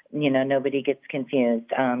 nobody gets confused.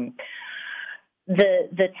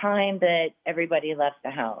 The time that everybody left the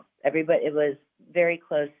house, it was very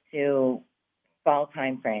close to fall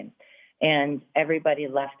time frame, and everybody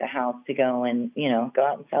left the house to go and, go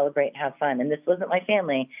out and celebrate and have fun. And this wasn't my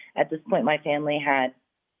family. At this point, my family had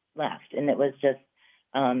left, and it was just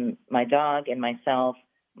my dog and myself.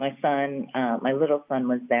 My son, my little son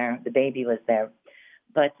was there. The baby was there.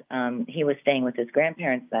 But he was staying with his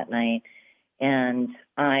grandparents that night, and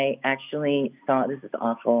I actually saw, this is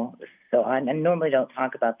awful, so I normally don't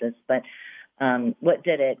talk about this, but what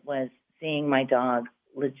did it was seeing my dog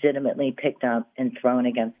legitimately picked up and thrown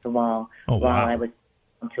against the wall while I was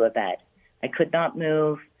onto a bed. I could not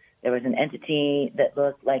move. There was an entity that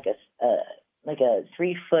looked like a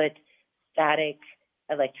 3-foot static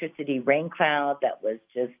electricity rain cloud that was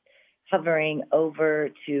just hovering over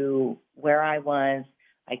to where I was.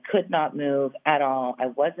 I could not move at all. I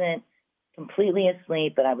wasn't completely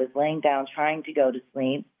asleep, but I was laying down trying to go to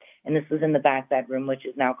sleep. And this was in the back bedroom, which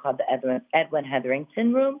is now called the Edwin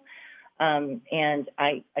Hetherington room. And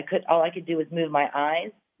all I could do was move my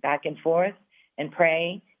eyes back and forth and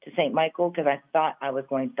pray to St. Michael, because I thought I was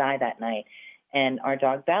going to die that night. And our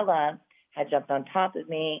dog Bella had jumped on top of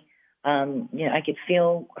me. I could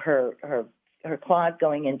feel her claws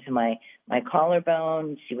going into my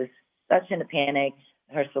collarbone. She was such in a panic.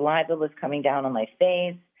 Her saliva was coming down on my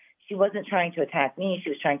face. She wasn't trying to attack me. She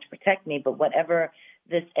was trying to protect me. But whatever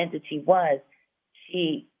this entity was,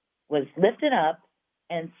 she was lifted up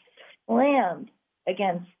and slammed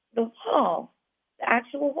against the wall, the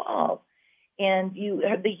actual wall. And you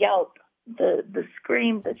heard the yelp, the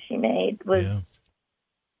scream that she made was,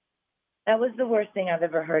 That was the worst thing I've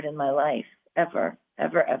ever heard in my life, ever.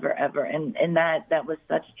 ever, ever, ever. And that was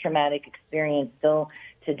such a traumatic experience. Still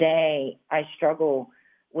today, I struggle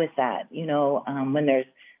with that. When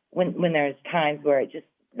there's times where it just,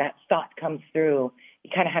 that thought comes through, you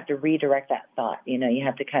kind of have to redirect that thought. You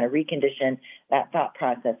have to kind of recondition that thought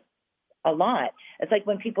process a lot. It's like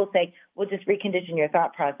when people say, well, just recondition your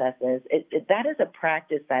thought processes. That is a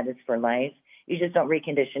practice that is for life. You just don't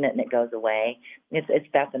recondition it and it goes away. It's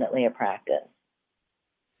definitely a practice.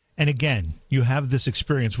 And again, you have this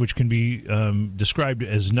experience which can be described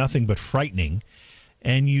as nothing but frightening,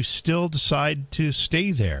 and you still decide to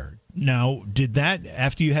stay there. Now, did that,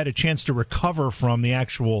 after you had a chance to recover from the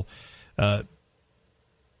actual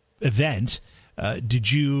event,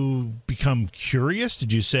 did you become curious?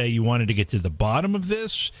 Did you say you wanted to get to the bottom of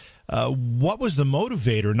this? What was the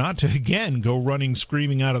motivator not to, again, go running,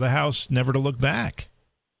 screaming out of the house, never to look back?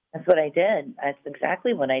 That's what I did. That's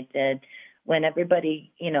exactly what I did. When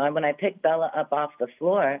everybody, when I picked Bella up off the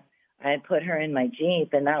floor, I had put her in my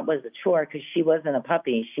Jeep, and that was a chore because she wasn't a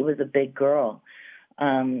puppy. She was a big girl.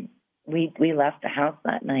 We left the house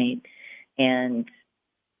that night, and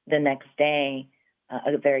the next day,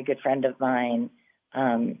 a very good friend of mine,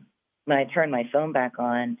 when I turned my phone back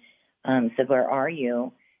on, said, "Where are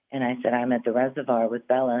you?" And I said, "I'm at the reservoir with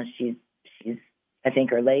Bella. She's I think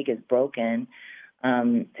her leg is broken."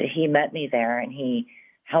 So he met me there, and he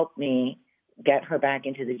helped me get her back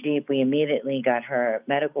into the Jeep. We immediately got her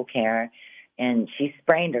medical care, and she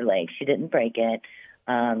sprained her leg. She didn't break it,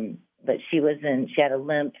 but she had a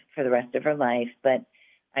limp for the rest of her life. But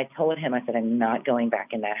I told him, I said, I'm not going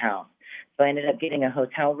back in that house. So I ended up getting a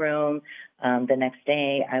hotel room. The next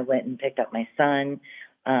day, I went and picked up my son,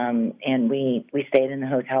 and we stayed in the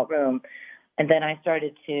hotel room. And then I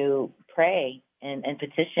started to pray and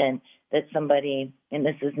petition that somebody, and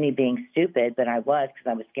this is me being stupid, but I was,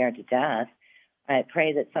 because I was scared to death, I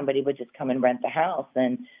prayed that somebody would just come and rent the house.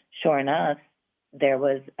 And sure enough, there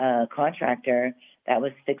was a contractor that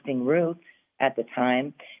was fixing roofs at the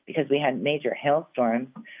time because we had major hailstorms.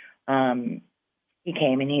 He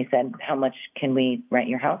came and he said, "How much can we rent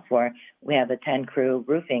your house for? We have a 10-crew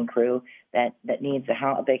roofing crew that needs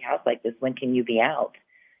a big house like this. When can you be out?"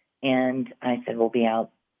 And I said, "We'll be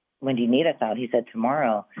out. When do you need us out?" He said,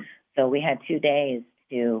 "Tomorrow." So we had 2 days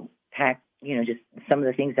to pack, just some of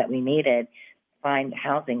the things that we needed, find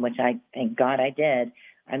housing, which I thank God I did.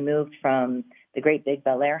 I moved from the great big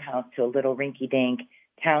Bel Air house to a little rinky-dink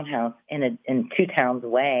townhouse in 2 towns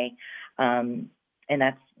away, and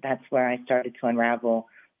that's where I started to unravel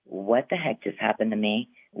what the heck just happened to me,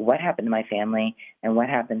 what happened to my family, and what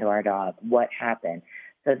happened to our dog. What happened?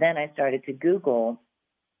 So then I started to Google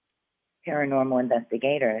paranormal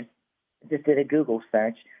investigators. Just did a Google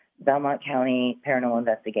search, Belmont County paranormal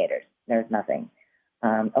investigators. There's nothing.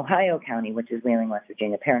 Ohio County, which is Wheeling, West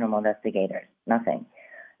Virginia, paranormal investigators, nothing.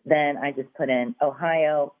 Then I just put in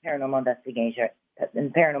Ohio paranormal investigators,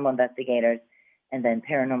 and then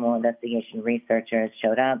paranormal investigation researchers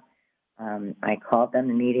showed up. I called them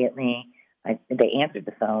immediately. They answered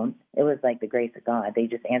the phone. It was like the grace of God. They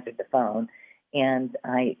just answered the phone, and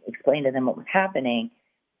I explained to them what was happening,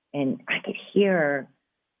 and I could hear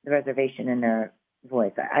the reservation in their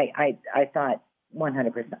voice. I thought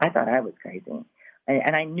 100%. I thought I was crazy.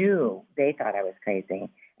 And I knew they thought I was crazy.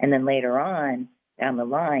 And then later on, down the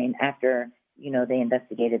line, after, they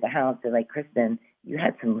investigated the house, they're like, "Kristen, you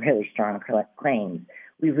had some really strong claims.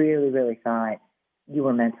 We really, really thought you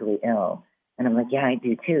were mentally ill." And I'm like, "Yeah, I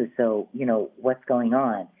do too. So, what's going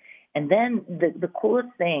on?" And then the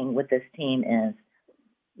coolest thing with this team is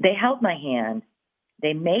they held my hand.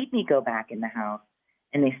 They made me go back in the house.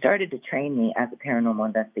 And they started to train me as a paranormal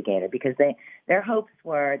investigator because their hopes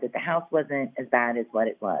were that the house wasn't as bad as what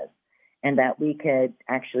it was and that we could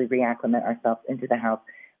actually reacclimate ourselves into the house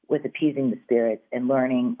with appeasing the spirits and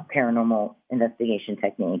learning paranormal investigation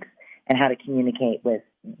techniques and how to communicate with,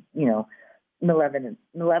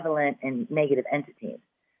 malevolent and negative entities.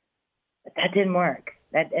 But that didn't work.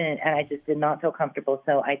 And I just did not feel comfortable.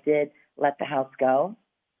 So I did let the house go.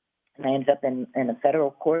 And I ended up in a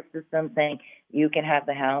federal court system saying, "You can have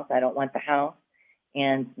the house. I don't want the house."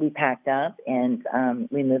 And we packed up and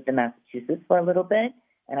we moved to Massachusetts for a little bit.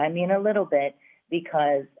 And I mean a little bit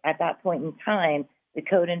because at that point in time, the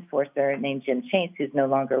code enforcer named Jim Chase, who's no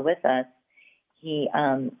longer with us, he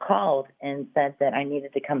called and said that I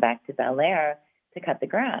needed to come back to Bel Air to cut the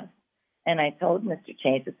grass. And I told Mr.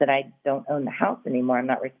 Chase, I said, "I don't own the house anymore. I'm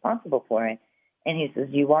not responsible for it." And he says,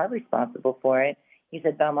 "You are responsible for it." He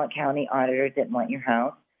said, "Belmont County auditor didn't want your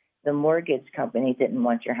house. The mortgage company didn't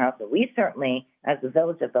want your house. But we certainly, as the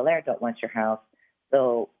Village of Bel Air, don't want your house.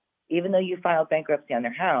 So even though you filed bankruptcy on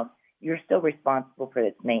their house, you're still responsible for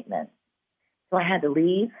its maintenance." So I had to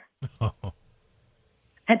leave.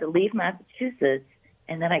 Had to leave Massachusetts,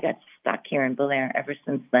 and then I got stuck here in Bel-Air ever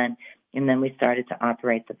since then. And then we started to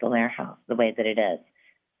operate the Bel-Air House the way that it is.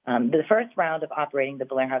 The first round of operating the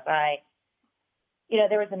Bel-Air House,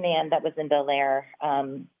 there was a man that was in Bel-Air.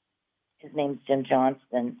 His name's Jim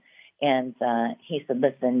Johnston, and he said,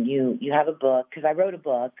 "Listen, you have a book," because I wrote a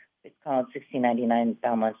book. It's called 1699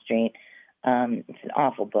 Belmont Street. It's an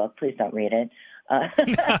awful book. Please don't read it.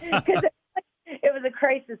 Because it was a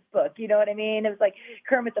crisis book, you know what I mean? It was like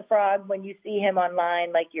Kermit the Frog when you see him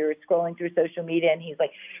online, like you're scrolling through social media and he's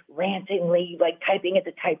like rantingly like typing at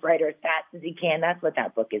the typewriter as fast as he can. That's what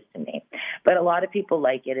that book is to me. But a lot of people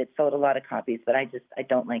like it. It sold a lot of copies, but I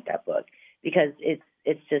don't like that book because it's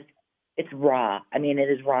raw. I mean, it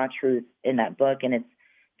is raw truth in that book, and it's,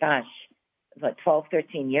 12,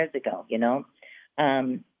 13 years ago, you know?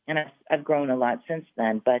 And I've grown a lot since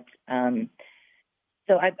then, but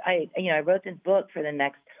so I wrote this book for the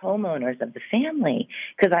next homeowners of the family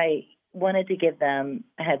because I wanted to give them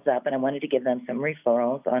a heads up, and I wanted to give them some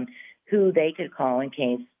referrals on who they could call in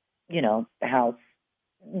case, the house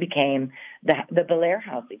became the Bel-Air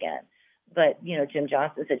house again. But, Jim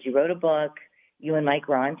Johnston said, "You wrote a book, you and Mike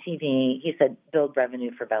were on TV." He said, "Build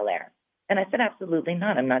revenue for Bel-Air." And I said, "Absolutely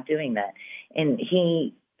not. I'm not doing that." And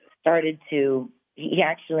he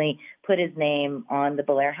actually put his name on the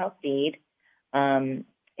Bel-Air house deed. And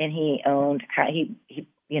he owned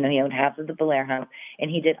owned half of the Bel-Air house, and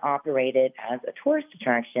he did operate it as a tourist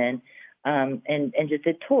attraction, and just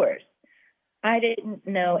did tours. I didn't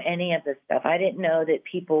know any of this stuff. I didn't know that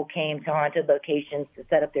people came to haunted locations to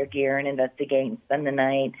set up their gear and investigate and spend the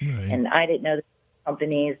night. Right. And I didn't know the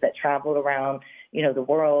companies that traveled around, the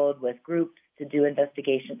world with groups to do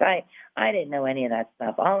investigations. I didn't know any of that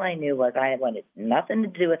stuff. All I knew was I wanted nothing to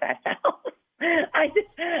do with that house. I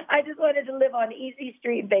just wanted to live on Easy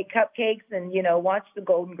Street and bake cupcakes and, watch the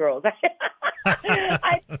Golden Girls. I didn't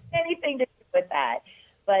have anything to do with that.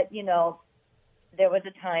 But, there was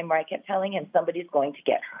a time where I kept telling him somebody's going to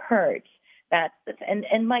get hurt.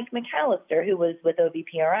 And Mike McAllister, who was with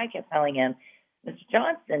OVPRI, kept telling him, "Mr.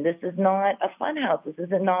 Johnston, this is not a fun house. This is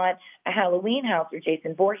not a Halloween house where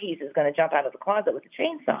Jason Voorhees is going to jump out of the closet with a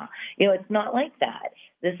chainsaw. It's not like that.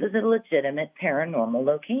 This is a legitimate paranormal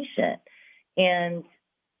location." And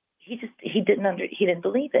he didn't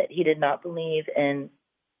believe it. He did not believe in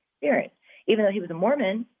spirits. Even though he was a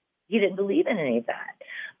Mormon, he didn't believe in any of that.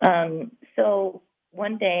 So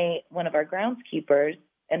one day, one of our groundskeepers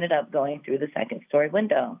ended up going through the second-story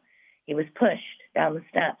window. He was pushed down the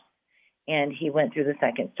steps, and he went through the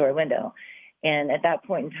second-story window. And at that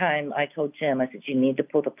point in time, I told Jim, I said, "You need to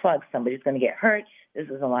pull the plug. Somebody's going to get hurt. This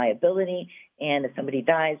is a liability. And if somebody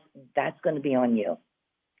dies, that's going to be on you,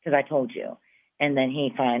 because I told you." And then he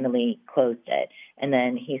finally closed it. And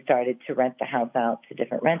then he started to rent the house out to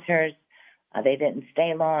different renters. They didn't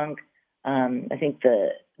stay long. I think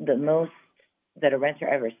the most that a renter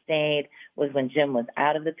ever stayed was when Jim was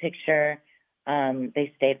out of the picture.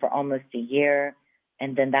 They stayed for almost a year.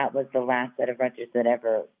 And then that was the last set of renters that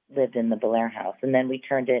ever lived in the Bel-Air house. And then I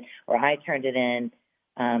turned it in.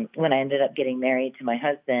 When I ended up getting married to my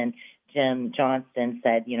husband, Jim Johnston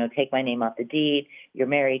said, "Take my name off the deed. You're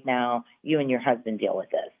married now. You and your husband deal with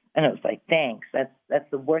this." And it was like, thanks. That's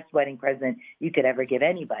the worst wedding present you could ever give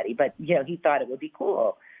anybody. But, he thought it would be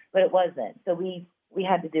cool, but it wasn't. So we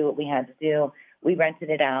had to do what we had to do. We rented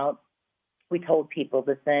it out. We told people,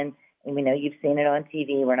 "Listen, and we know you've seen it on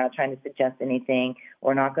TV. We're not trying to suggest anything.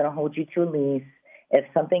 We're not going to hold you to a lease. If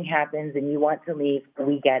something happens and you want to leave,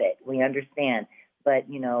 we get it. We understand. But,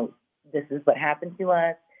 this is what happened to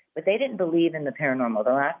us." But they didn't believe in the paranormal.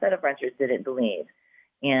 The last set of renters didn't believe.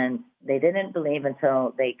 And they didn't believe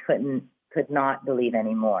until they could not believe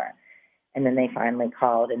anymore. And then they finally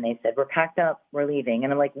called and they said, "We're packed up, we're leaving."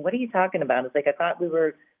 And I'm like, "What are you talking about?" It's like, "I thought we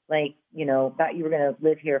were thought you were going to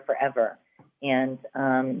live here forever." And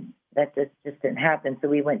that just didn't happen. So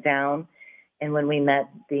we went down, and when we met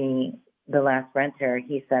the last renter,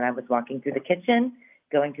 he said, "I was walking through the kitchen,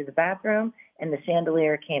 going to the bathroom, and the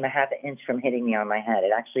chandelier came a half an inch from hitting me on my head.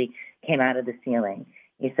 It actually came out of the ceiling."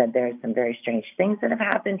 He said, "There's some very strange things that have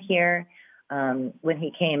happened here." When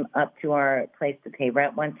he came up to our place to pay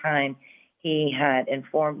rent one time, he had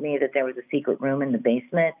informed me that there was a secret room in the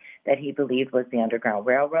basement that he believed was the Underground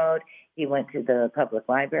Railroad. He went to the public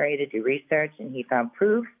library to do research, and he found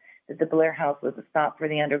proof that the Bel-Air house was a stop for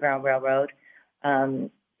the Underground Railroad.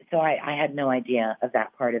 So I had no idea of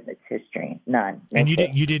that part of its history. None. And you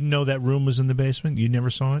didn't know that room was in the basement? You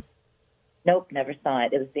never saw it? Nope, never saw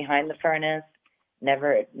it. It was behind the furnace.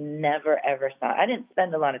 Never, ever saw it. I didn't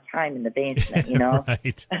spend a lot of time in the basement,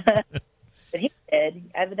 Right. but he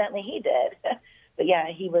did. Evidently, he did. But yeah,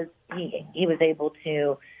 he was able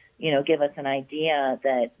to, give us an idea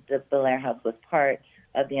that the Bellaire House was part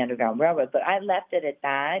of the Underground Railroad. But I left it at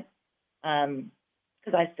that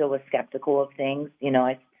because I still was skeptical of things.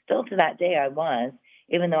 I still to that day I was,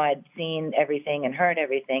 even though I'd seen everything and heard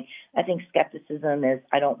everything. I think skepticism is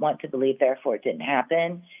I don't want to believe, therefore it didn't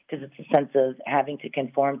happen, because it's a sense of having to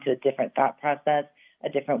conform to a different thought process, a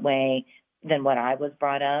different way than what I was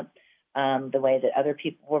brought up. The way that other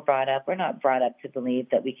people were brought up. We're not brought up to believe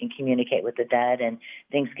that we can communicate with the dead and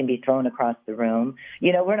things can be thrown across the room.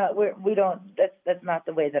 That's not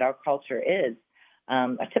the way that our culture is,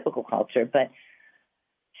 a typical culture. But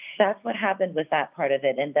that's what happened with that part of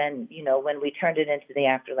it. And then, when we turned it into the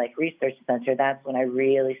Afterlife Research Center, that's when I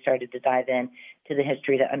really started to dive in to the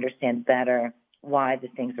history to understand better why the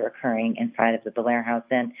things are occurring inside of the Bellaire House.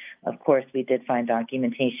 And, of course, we did find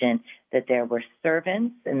documentation that there were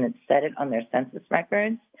servants, and it said it on their census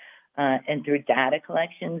records. And through data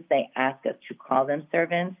collections, they asked us to call them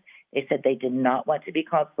servants. They said they did not want to be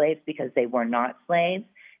called slaves because they were not slaves.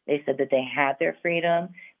 They said that they had their freedom.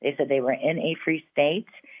 They said they were in a free state,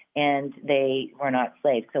 and they were not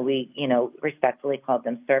slaves. So we, respectfully called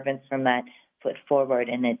them servants from that foot forward,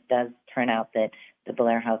 and it does turn out that the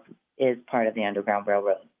Bellaire House is part of the Underground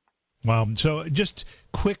Railroad. Wow. So just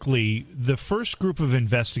quickly, the first group of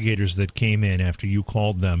investigators that came in after you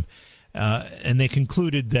called them, and they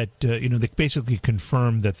concluded that, they basically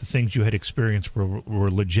confirmed that the things you had experienced were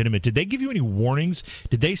legitimate. Did they give you any warnings?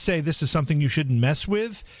 Did they say this is something you shouldn't mess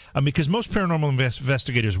with? Because most paranormal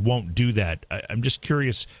investigators won't do that. I'm just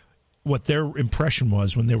curious what their impression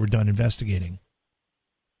was when they were done investigating.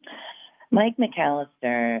 Mike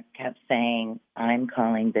McAllister kept saying, I'm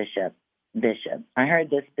calling Bishop. I heard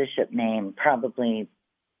this Bishop name probably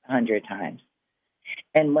 100 times.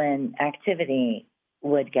 And when activity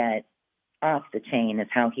would get off the chain, is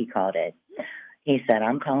how he called it, he said,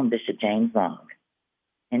 I'm calling Bishop James Long.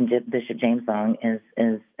 And Bishop James Long is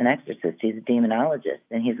an exorcist. He's a demonologist,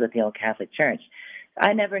 and he's with the Old Catholic Church.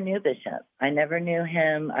 I never knew Bishop. I never knew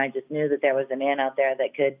him. I just knew that there was a man out there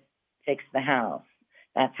that could fix the house.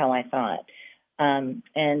 That's how I thought.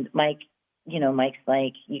 And Mike's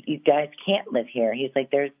like, you guys can't live here. He's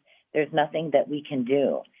like, there's nothing that we can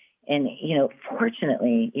do. And,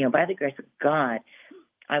 fortunately, by the grace of God,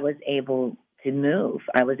 I was able to move.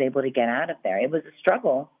 I was able to get out of there. It was a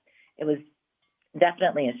struggle. It was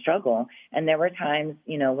definitely a struggle. And there were times,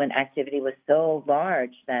 when activity was so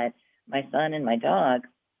large that my son and my dog,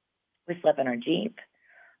 we slept in our Jeep.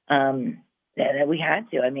 That we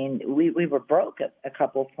had to. I mean, we were broke a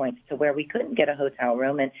couple of points to where we couldn't get a hotel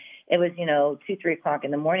room. And it was, 2-3 o'clock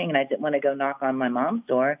in the morning, and I didn't want to go knock on my mom's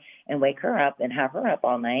door and wake her up and have her up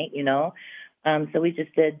all night, So we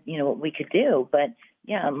just did, what we could do. But,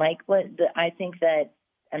 yeah, Mike, I think that,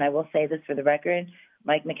 and I will say this for the record,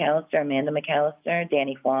 Mike McAllister, Amanda McAllister,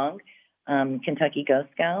 Danny Huang, Kentucky Ghost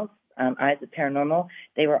Scouts, Eyes of Paranormal,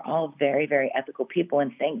 they were all very, very ethical people.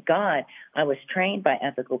 And thank God I was trained by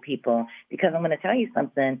ethical people, because I'm going to tell you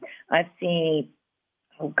something. I've seen,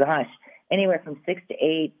 anywhere from 6 to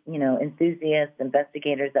 8, enthusiasts,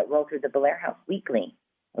 investigators that roll through the Bellaire House weekly,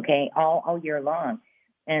 okay, all year long.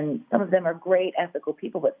 And some of them are great ethical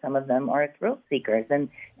people, but some of them are thrill seekers, and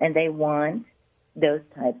they want those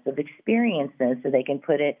types of experiences so they can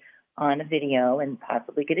put it on a video and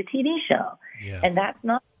possibly get a TV show. Yeah. And that's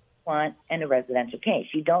not want in a residential case.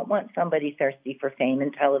 You don't want somebody thirsty for fame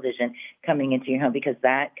and television coming into your home, because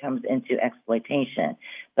that comes into exploitation.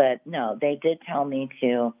 But no, they did tell me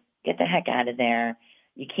to get the heck out of there.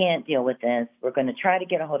 You can't deal with this. We're going to try to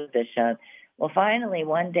get a hold of Bishop. Well, finally,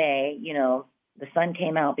 one day, the sun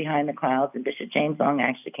came out behind the clouds, and Bishop James Long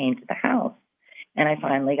actually came to the house. And I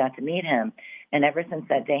finally got to meet him. And ever since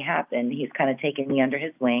that day happened, he's kind of taken me under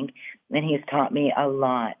his wing, and he's taught me a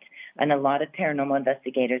lot. And a lot of paranormal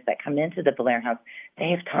investigators that come into the Bellaire House, they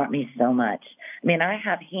have taught me so much. I mean, I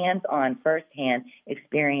have hands-on, firsthand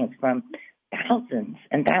experience from thousands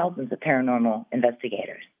and thousands of paranormal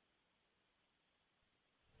investigators.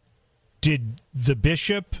 Did the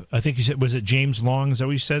bishop, I think you said, was it James Long? Is that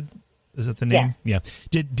what you said? Is that the name? Yeah.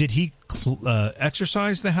 Did he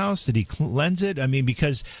exercise the house? Did he cleanse it? I mean,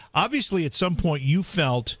 because obviously at some point you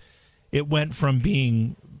felt it went from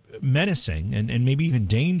being menacing and maybe even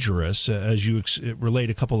dangerous, as you relate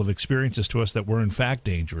a couple of experiences to us that were in fact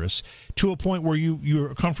dangerous, to a point where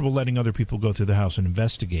you're comfortable letting other people go through the house and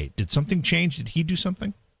investigate. Did something change? Did he do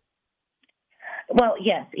something? Well,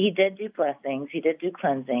 yes, he did do blessings. He did do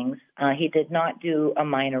cleansings. He did not do a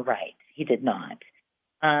minor rite. He did not.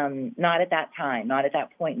 Not at that time, not at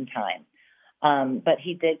that point in time. But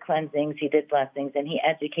he did cleansings, he did blessings, and he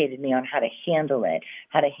educated me on how to handle it,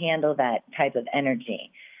 how to handle that type of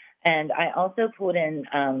energy. And I also put in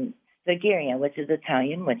Sigiriya, which is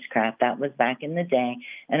Italian witchcraft. That was back in the day.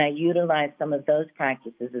 And I utilized some of those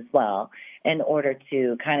practices as well in order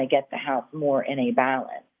to kind of get the house more in a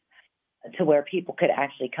balance to where people could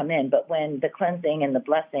actually come in. But when the cleansing and the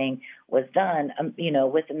blessing was done,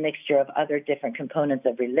 with a mixture of other different components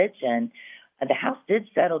of religion, the house did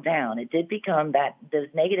settle down. It did become that those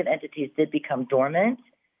negative entities did become dormant,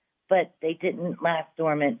 but they didn't last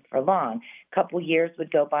dormant for long. A couple years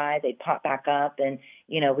would go by, they'd pop back up, and,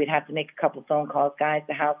 we'd have to make a couple phone calls. Guys,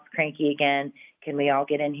 the house is cranky again. Can we all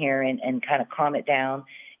get in here and kind of calm it down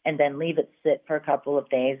and then leave it sit for a couple of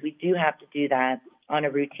days? We do have to do that on a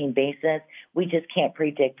routine basis. We just can't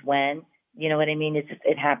predict when. You know what I mean?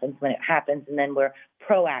 It happens when it happens, and then we're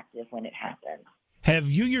proactive when it happens. Have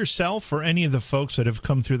you yourself or any of the folks that have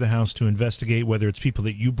come through the house to investigate, whether it's people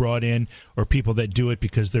that you brought in or people that do it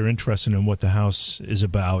because they're interested in what the house is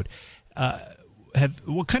about,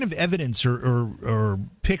 what kind of evidence or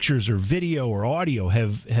pictures or video or audio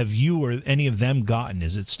have you or any of them gotten?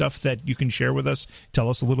 Is it stuff that you can share with us? Tell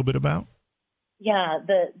us a little bit about. Yeah,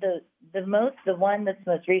 the one that's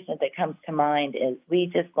most recent that comes to mind is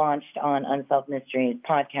we just launched on Unsolved Mysteries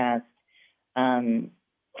podcast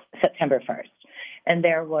September 1st. And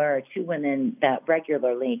there were two women that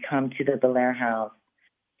regularly come to the Belair house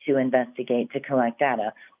to investigate, to collect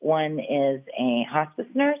data. One is a hospice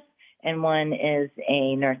nurse, and one is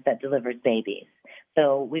a nurse that delivers babies.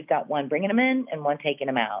 So we've got one bringing them in and one taking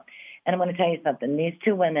them out. And I'm going to tell you something. These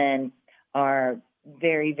two women are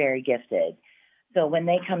very, very gifted. So when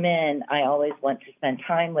they come in, I always want to spend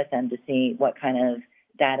time with them to see what kind of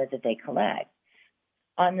data that they collect.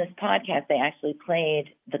 On this podcast, they actually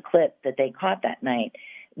played the clip that they caught that night.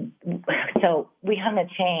 So we hung a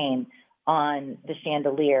chain on the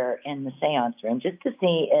chandelier in the seance room just to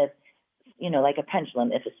see if, like a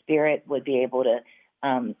pendulum, if a spirit would be able to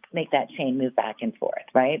make that chain move back and forth,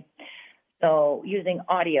 right? So using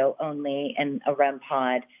audio only and a REM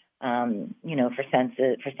pod, for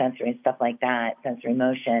sensory and stuff like that, sensory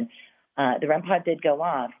motion, the REM pod did go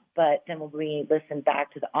off. But then when we listened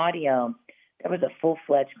back to the audio, there was a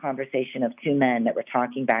full-fledged conversation of two men that were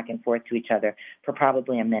talking back and forth to each other for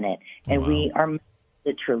probably a minute. And we are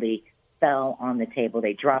literally fell on the table.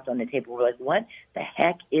 They dropped on the table. We're like, what the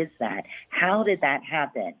heck is that? How did that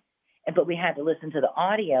happen? But we had to listen to the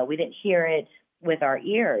audio. We didn't hear it with our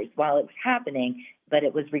ears while it was happening, but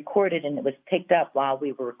it was recorded and it was picked up while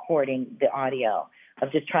we were recording the audio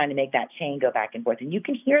of just trying to make that chain go back and forth. And you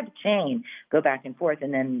can hear the chain go back and forth.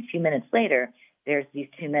 And then a few minutes later, there's these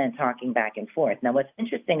two men talking back and forth. Now, what's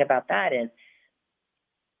interesting about that is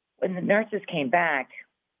when the nurses came back,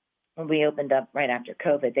 when we opened up right after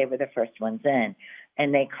COVID, they were the first ones in.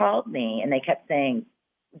 And they called me and they kept saying,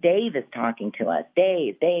 Dave is talking to us.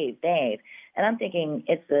 Dave, Dave, Dave. And I'm thinking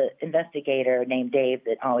it's an investigator named Dave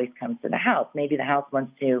that always comes to the house. Maybe the house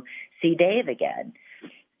wants to see Dave again.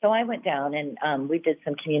 So I went down and we did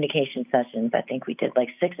some communication sessions. I think we did like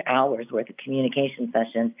 6 hours worth of communication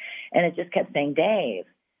sessions. And it just kept saying Dave.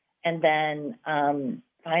 And then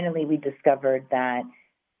finally we discovered that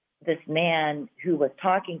this man who was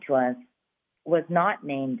talking to us was not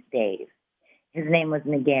named Dave. His name was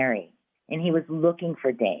Nagari. And he was looking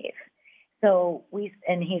for Dave. So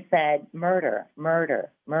he said, murder,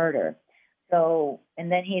 murder, murder. So,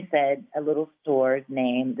 and then he said a little store's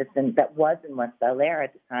name that was in West Belair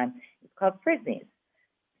at the time. It's called Frizzy's.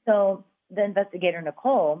 So the investigator,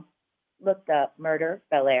 Nicole, looked up murder,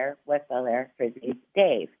 Belair, West Belair, Frizzy's,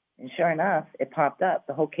 Dave. And sure enough, it popped up.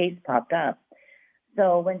 The whole case popped up.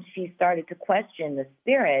 So when she started to question the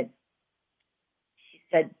spirit, she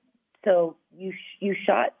said, so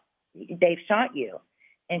Dave shot you.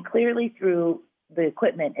 And clearly through the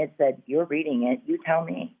equipment, it said, you're reading it. You tell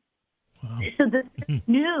me. Wow. So this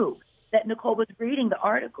knew that Nicole was reading the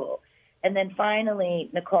article. And then finally,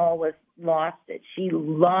 Nicole lost it. She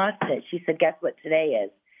lost it. She said, guess what today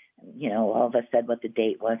is? All of us said what the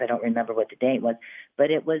date was. I don't remember what the date was.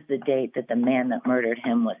 But it was the date that the man that murdered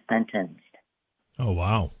him was sentenced. Oh,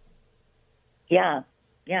 wow. Yeah.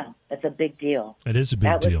 That's a big deal. It is a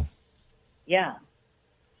big deal. Yeah.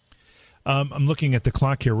 I'm looking at the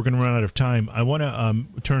clock here. We're going to run out of time. I want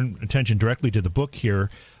to turn attention directly to the book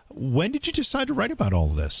here. When did you decide to write about all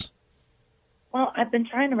of this? Well, I've been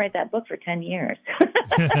trying to write that book for 10 years.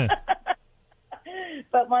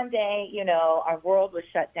 But one day, our world was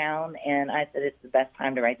shut down, and I said it's the best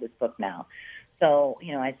time to write this book now. So,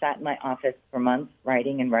 I sat in my office for months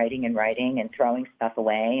writing and throwing stuff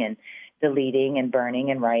away and deleting and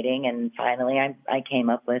burning and writing. And finally, I came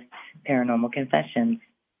up with Paranormal Confessions.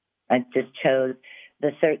 I just chose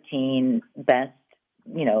the 13 best,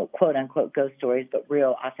 quote unquote ghost stories, but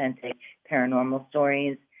real authentic paranormal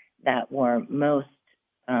stories that were most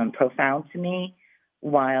profound to me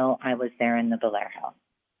while I was there in the Belair house.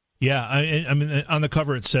 Yeah, I mean, on the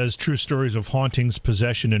cover it says True Stories of Hauntings,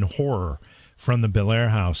 Possession, and Horror from the Belair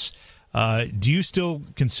House. Do you still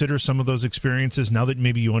consider some of those experiences, now that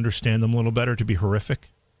maybe you understand them a little better, to be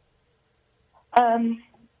horrific?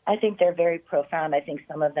 I think they're very profound. I think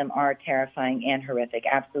some of them are terrifying and horrific.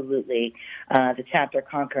 Absolutely. The chapter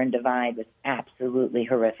Conquer and Divide was absolutely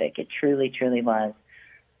horrific. It truly, truly was.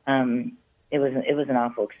 It was an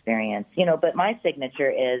awful experience. But my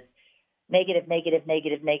signature is negative, negative,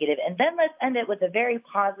 negative, negative, and then let's end it with a very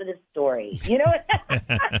positive story. Yeah,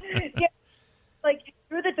 like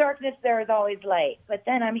through the darkness there is always light. But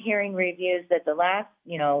then I'm hearing reviews that the last,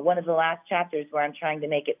 one of the last chapters where I'm trying to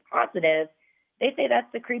make it positive, they say that's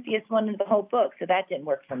the creepiest one in the whole book. So that didn't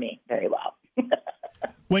work for me very well.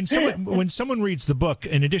 When someone reads the book,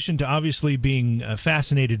 in addition to obviously being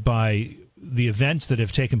fascinated by the events that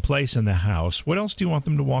have taken place in the house, what else do you want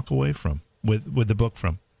them to walk away from with the book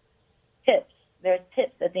from? Tips. There's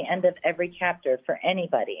tips at the end of every chapter for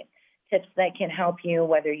anybody. Tips that can help you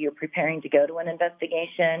whether you're preparing to go to an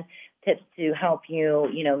investigation, tips to help you,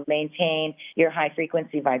 maintain your high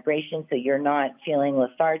frequency vibration so you're not feeling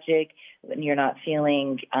lethargic, you're not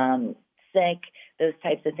feeling sick, those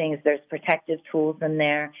types of things. There's protective tools in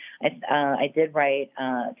there. I did write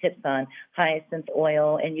tips on hyacinth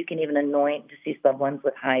oil, and you can even anoint deceased loved ones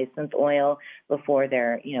with hyacinth oil before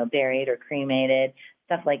they're, buried or cremated,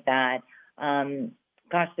 stuff like that.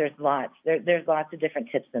 Gosh, there's lots. There's lots of different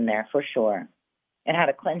tips in there for sure. And how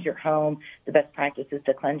to cleanse your home. The best practice is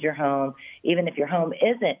to cleanse your home. Even if your home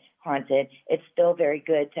isn't haunted, it's still very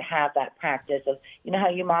good to have that practice of, how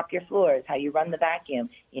you mop your floors, how you run the vacuum.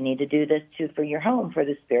 You need to do this too for your home, for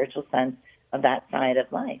the spiritual sense of that side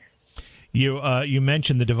of life. You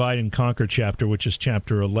mentioned the Divide and Conquer chapter, which is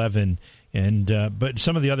chapter 11, but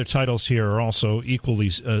some of the other titles here are also equally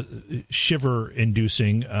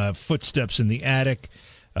shiver-inducing. Footsteps in the Attic,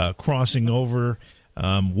 Crossing Over,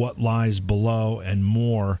 What Lies Below, and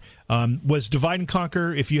more. Was Divide and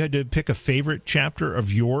Conquer, if you had to pick a favorite chapter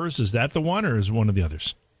of yours, is that the one, or is one of the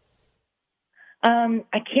others? I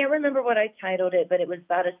can't remember what I titled it, but it was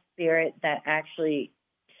about a spirit that actually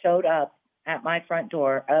showed up at my front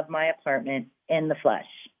door of my apartment in the flesh.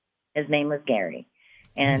 His name was Gary.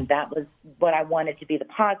 And that was what I wanted to be the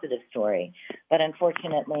positive story. But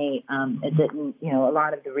unfortunately, it didn't, a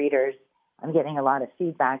lot of the readers, I'm getting a lot of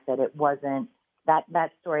feedback that it wasn't, that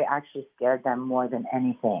story actually scared them more than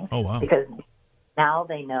anything. Oh, wow. Because now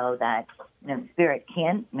they know that spirit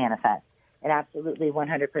can manifest. It absolutely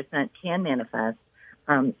 100% can manifest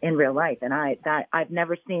in real life. And I've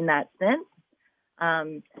never seen that since.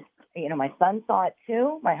 My son saw it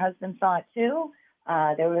too. My husband saw it too.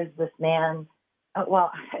 There was this man.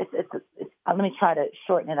 Let me try to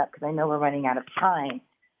shorten it up because I know we're running out of time.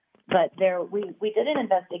 But we did an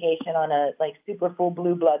investigation on a super full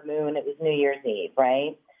blue blood moon. It was New Year's Eve,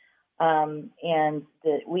 right?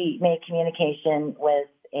 We made communication with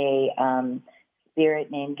a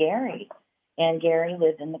spirit named Gary, and Gary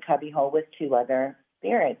lived in the cubbyhole with two other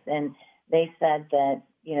spirits, and they said that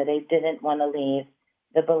they didn't want to leave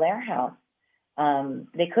the Belair house.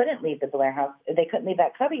 They couldn't leave the Belair house. They couldn't leave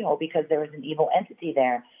that cubbyhole because there was an evil entity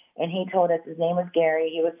there. And he told us his name was Gary.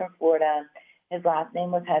 He was from Florida. His last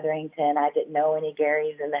name was Hetherington. I didn't know any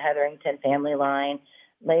Garys in the Hetherington family line.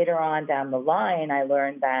 Later on down the line, I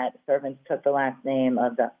learned that servants took the last name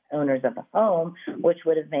of the owners of the home, which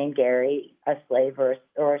would have made Gary a slave or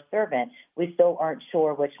a servant. We still aren't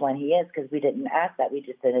sure which one he is because we didn't ask that. We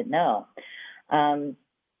just didn't know. Then,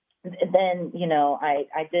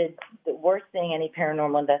 I did the worst thing any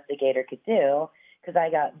paranormal investigator could do because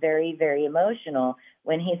I got very, very emotional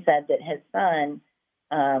when he said that his son,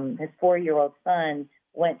 his 4-year-old son,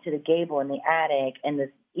 went to the gable in the attic and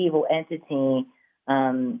this evil entity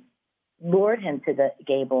lured him to the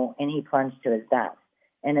gable and he plunged to his death.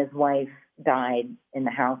 And his wife died in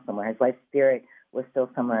the house somewhere. His wife's spirit was still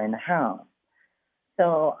somewhere in the house.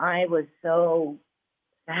 So I was so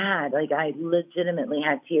sad. I legitimately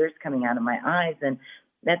had tears coming out of my eyes. And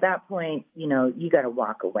at that point, you got to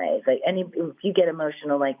walk away. If you get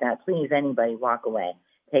emotional like that, please, anybody, walk away.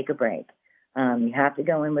 Take a break. You have to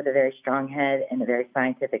go in with a very strong head and a very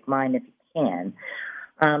scientific mind if you can.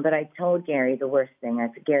 But I told Gary the worst thing.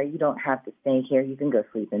 I said, Gary, you don't have to stay here. You can go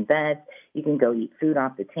sleep in bed. You can go eat food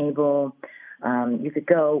off the table. You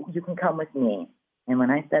can come with me. And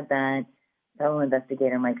when I said that, fellow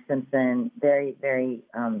investigator, Mike Simpson, very, very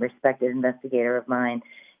respected investigator of mine,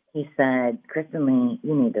 he said, Kristen Lee,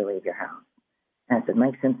 you need to leave your house. And I said,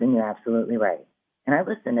 Mike Simpson, you're absolutely right. And I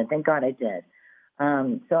listened, and thank God I did.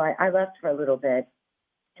 So I left for a little bit.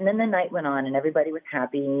 And then the night went on, and everybody was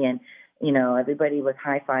happy, and, you know, everybody was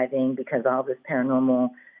high-fiving because all this paranormal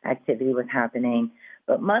activity was happening.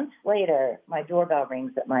 But months later, my doorbell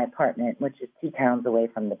rings at my apartment, which is 2 towns away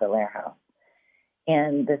from the Bel Air house.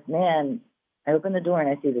 And this man, I open the door, and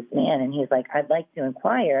I see this man, and he's like, I'd like to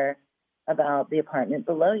inquire about the apartment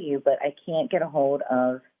below you, but I can't get a hold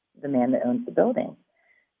of the man that owns the building.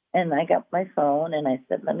 And I got my phone, and I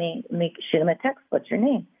said, let me shoot him a text. What's your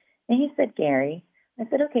name? And he said, Gary. I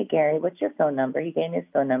said, okay, Gary, what's your phone number? He gave me his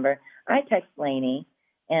phone number. I text Laney,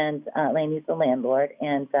 and Laney's the landlord.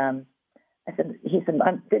 And he said,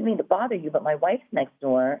 I didn't mean to bother you, but my wife's next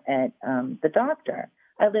door at the doctor.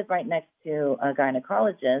 I live right next to a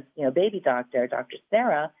gynecologist, you know, baby doctor, Dr.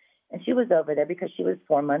 Sarah, and she was over there because she was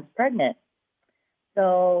 4 months pregnant.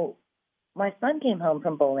 So my son came home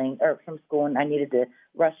from school, and I needed to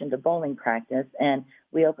rush into bowling practice, and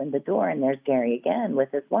we opened the door, and there's Gary again with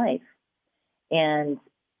his wife. And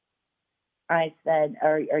I said,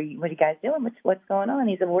 what are you guys doing? What's going on?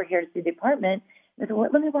 He said, we're here to see the apartment. I said, well,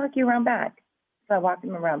 let me walk you around back. So I walked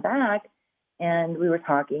him around back, and we were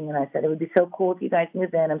talking, and I said, it would be so cool if you guys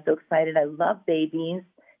move in. I'm so excited. I love babies,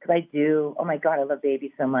 because I do. Oh, my God, I love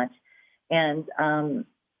babies so much. And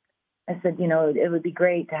I said, you know, it would be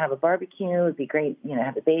great to have a barbecue. It would be great, you know,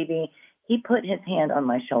 have a baby. He put his hand on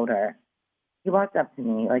my shoulder. He walked up to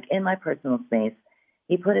me, like in my personal space.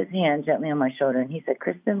 He put his hand gently on my shoulder, and he said,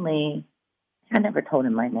 Kristen Lee, I never told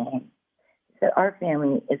him my name. He said, our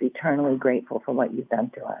family is eternally grateful for what you've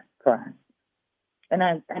done for us. And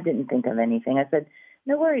I didn't think of anything. I said,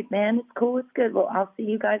 no worries, man. It's cool. It's good. Well, I'll see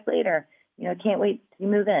you guys later. You know, can't wait till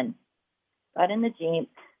you move in. Got in the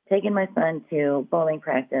Jeep, taking my son to bowling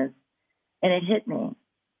practice, and it hit me.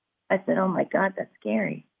 I said, oh, my God, that's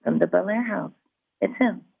Gary from the Bel Air house. It's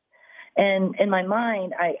him. And in my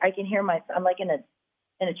mind, I can hear I'm like in a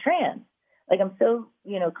trance. Like I'm so,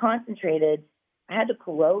 you know, concentrated. I had to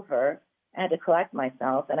pull over. I had to collect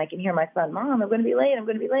myself. And I can hear my son, Mom, I'm going to be late. I'm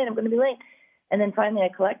going to be late. I'm going to be late. And then finally I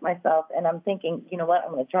collect myself, and I'm thinking, you know what?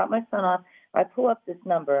 I'm going to drop my son off. I pull up this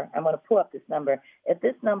number. I'm going to pull up this number. If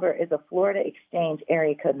this number is a Florida Exchange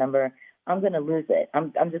area code number, I'm going to lose it.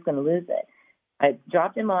 I'm just going to lose it. I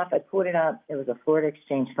dropped him off. I pulled it up. It was a Florida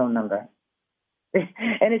Exchange phone number.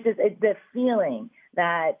 And it's the feeling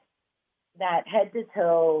that head to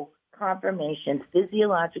toe confirmation,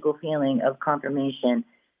 physiological feeling of confirmation,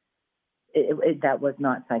 that was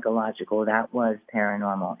not psychological. That was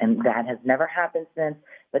paranormal. And that has never happened since,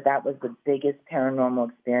 but that was the biggest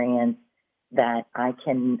paranormal experience that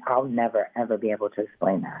I'll never, ever be able to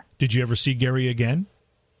explain that. Did you ever see Gary again?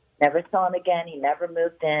 Never saw him again. He never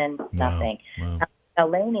moved in, nothing. Wow. Now,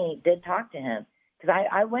 Laney did talk to him. Because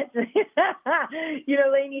I went to, you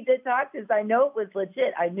know, Laney did talk to us. I know it was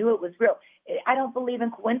legit. I knew it was real. I don't believe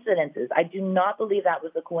in coincidences. I do not believe that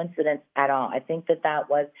was a coincidence at all. I think that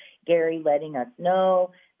was Gary letting us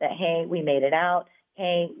know that, hey, we made it out.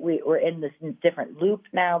 Hey, we're in this different loop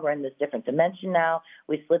now. We're in this different dimension now.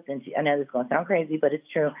 We slipped into, I know this is going to sound crazy, but it's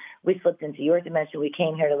true. We slipped into your dimension. We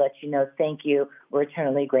came here to let you know, thank you. We're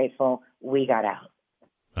eternally grateful. We got out.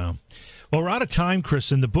 Wow. Well, we're out of time,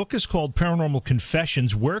 Kristen. The book is called Paranormal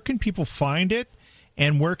Confessions. Where can people find it,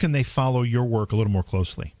 and where can they follow your work a little more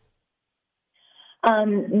closely?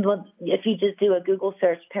 Well, if you just do a Google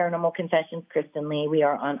search, Paranormal Confessions, Kristen Lee, we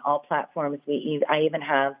are on all platforms. I even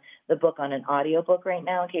have the book on an audiobook right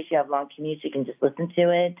now in case you have long commutes. You can just listen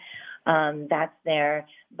to it. That's there.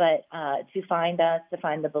 But to find us, to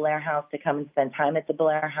find the Bel Air House, to come and spend time at the Bel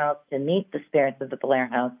Air House, to meet the spirits of the Bel Air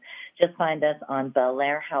House, just find us on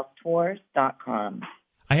BelAirHouseTours.com.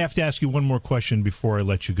 I have to ask you one more question before I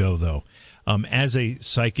let you go, though. As a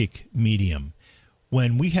psychic medium,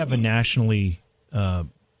 when we have a nationally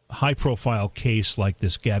high-profile case like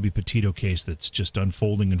this Gabby Petito case that's just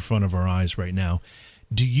unfolding in front of our eyes right now,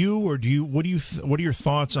 what are your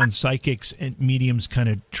thoughts on psychics and mediums kind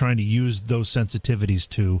of trying to use those sensitivities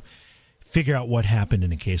to figure out what happened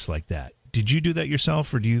in a case like that? Did you do that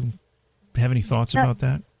yourself, or do you have any thoughts about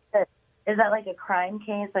that? Is that like a crime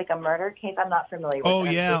case, like a murder case? I'm not familiar with Oh,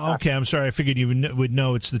 yeah. Okay. I'm sorry. I figured you would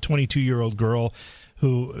know. It's the 22-year-old girl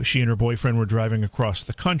who she and her boyfriend were driving across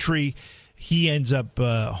the country. He ends up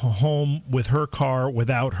home with her car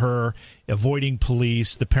without her, avoiding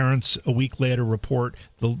police. The parents, a week later, report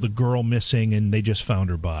the girl missing, and they just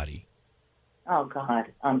found her body. Oh, God.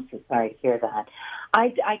 I'm so sorry to hear that.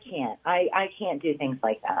 I can't. I can't do things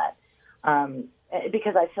like that.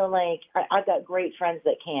 because I feel like I've got great friends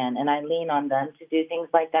that can, and I lean on them to do things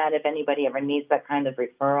like that if anybody ever needs that kind of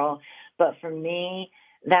referral. But for me,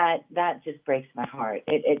 that just breaks my heart.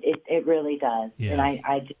 It really does. Yeah. And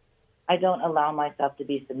I don't allow myself to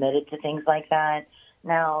be submitted to things like that.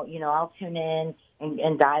 Now, I'll tune in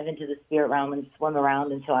and dive into the spirit realm and swim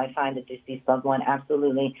around until I find a deceased loved one.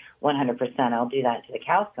 Absolutely, 100%. I'll do that till the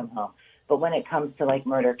cows come home. But when it comes to like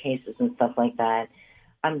murder cases and stuff like that,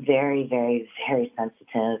 I'm very, very, very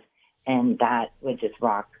sensitive, and that would just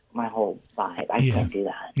rock my whole vibe. I can't do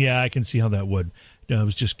that. Yeah, I can see how that would. I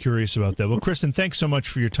was just curious about that. Well, Kristen, thanks so much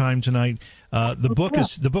for your time tonight. The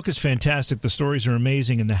book is fantastic. The stories are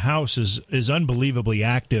amazing, and the house is unbelievably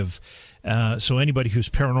active. So anybody who's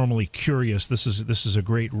paranormally curious, this is a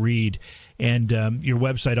great read. And your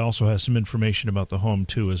website also has some information about the home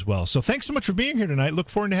too, as well. So thanks so much for being here tonight. Look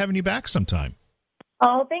forward to having you back sometime.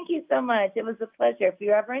 Oh, thank you so much. It was a pleasure. If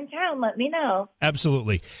you're ever in town, let me know.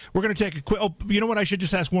 Absolutely. We're going to take a quick. Oh, you know what? I should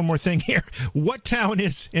just ask one more thing here. What town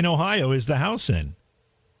in Ohio is the house in?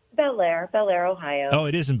 Bel Air, Ohio. Oh,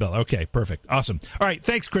 it is in Bel Air. Okay, perfect. Awesome. All right.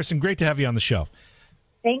 Thanks, Kristen. Great to have you on the show.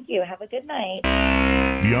 Thank you. Have a good night.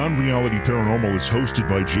 Beyond Reality Paranormal is hosted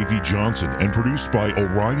by J.V. Johnson and produced by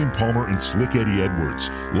Orion Palmer and Slick Eddie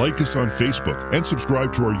Edwards. Like us on Facebook and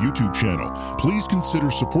subscribe to our YouTube channel. Please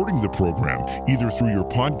consider supporting the program either through your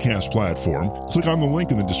podcast platform, click on the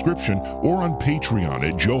link in the description, or on Patreon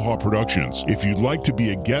at Joha Productions. If you'd like to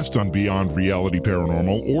be a guest on Beyond Reality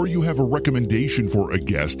Paranormal, or you have a recommendation for a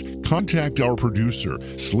guest, contact our producer,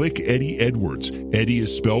 Slick Eddie Edwards. Eddie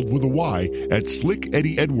is spelled with a Y at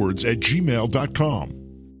slickeddieedwards@gmail.com.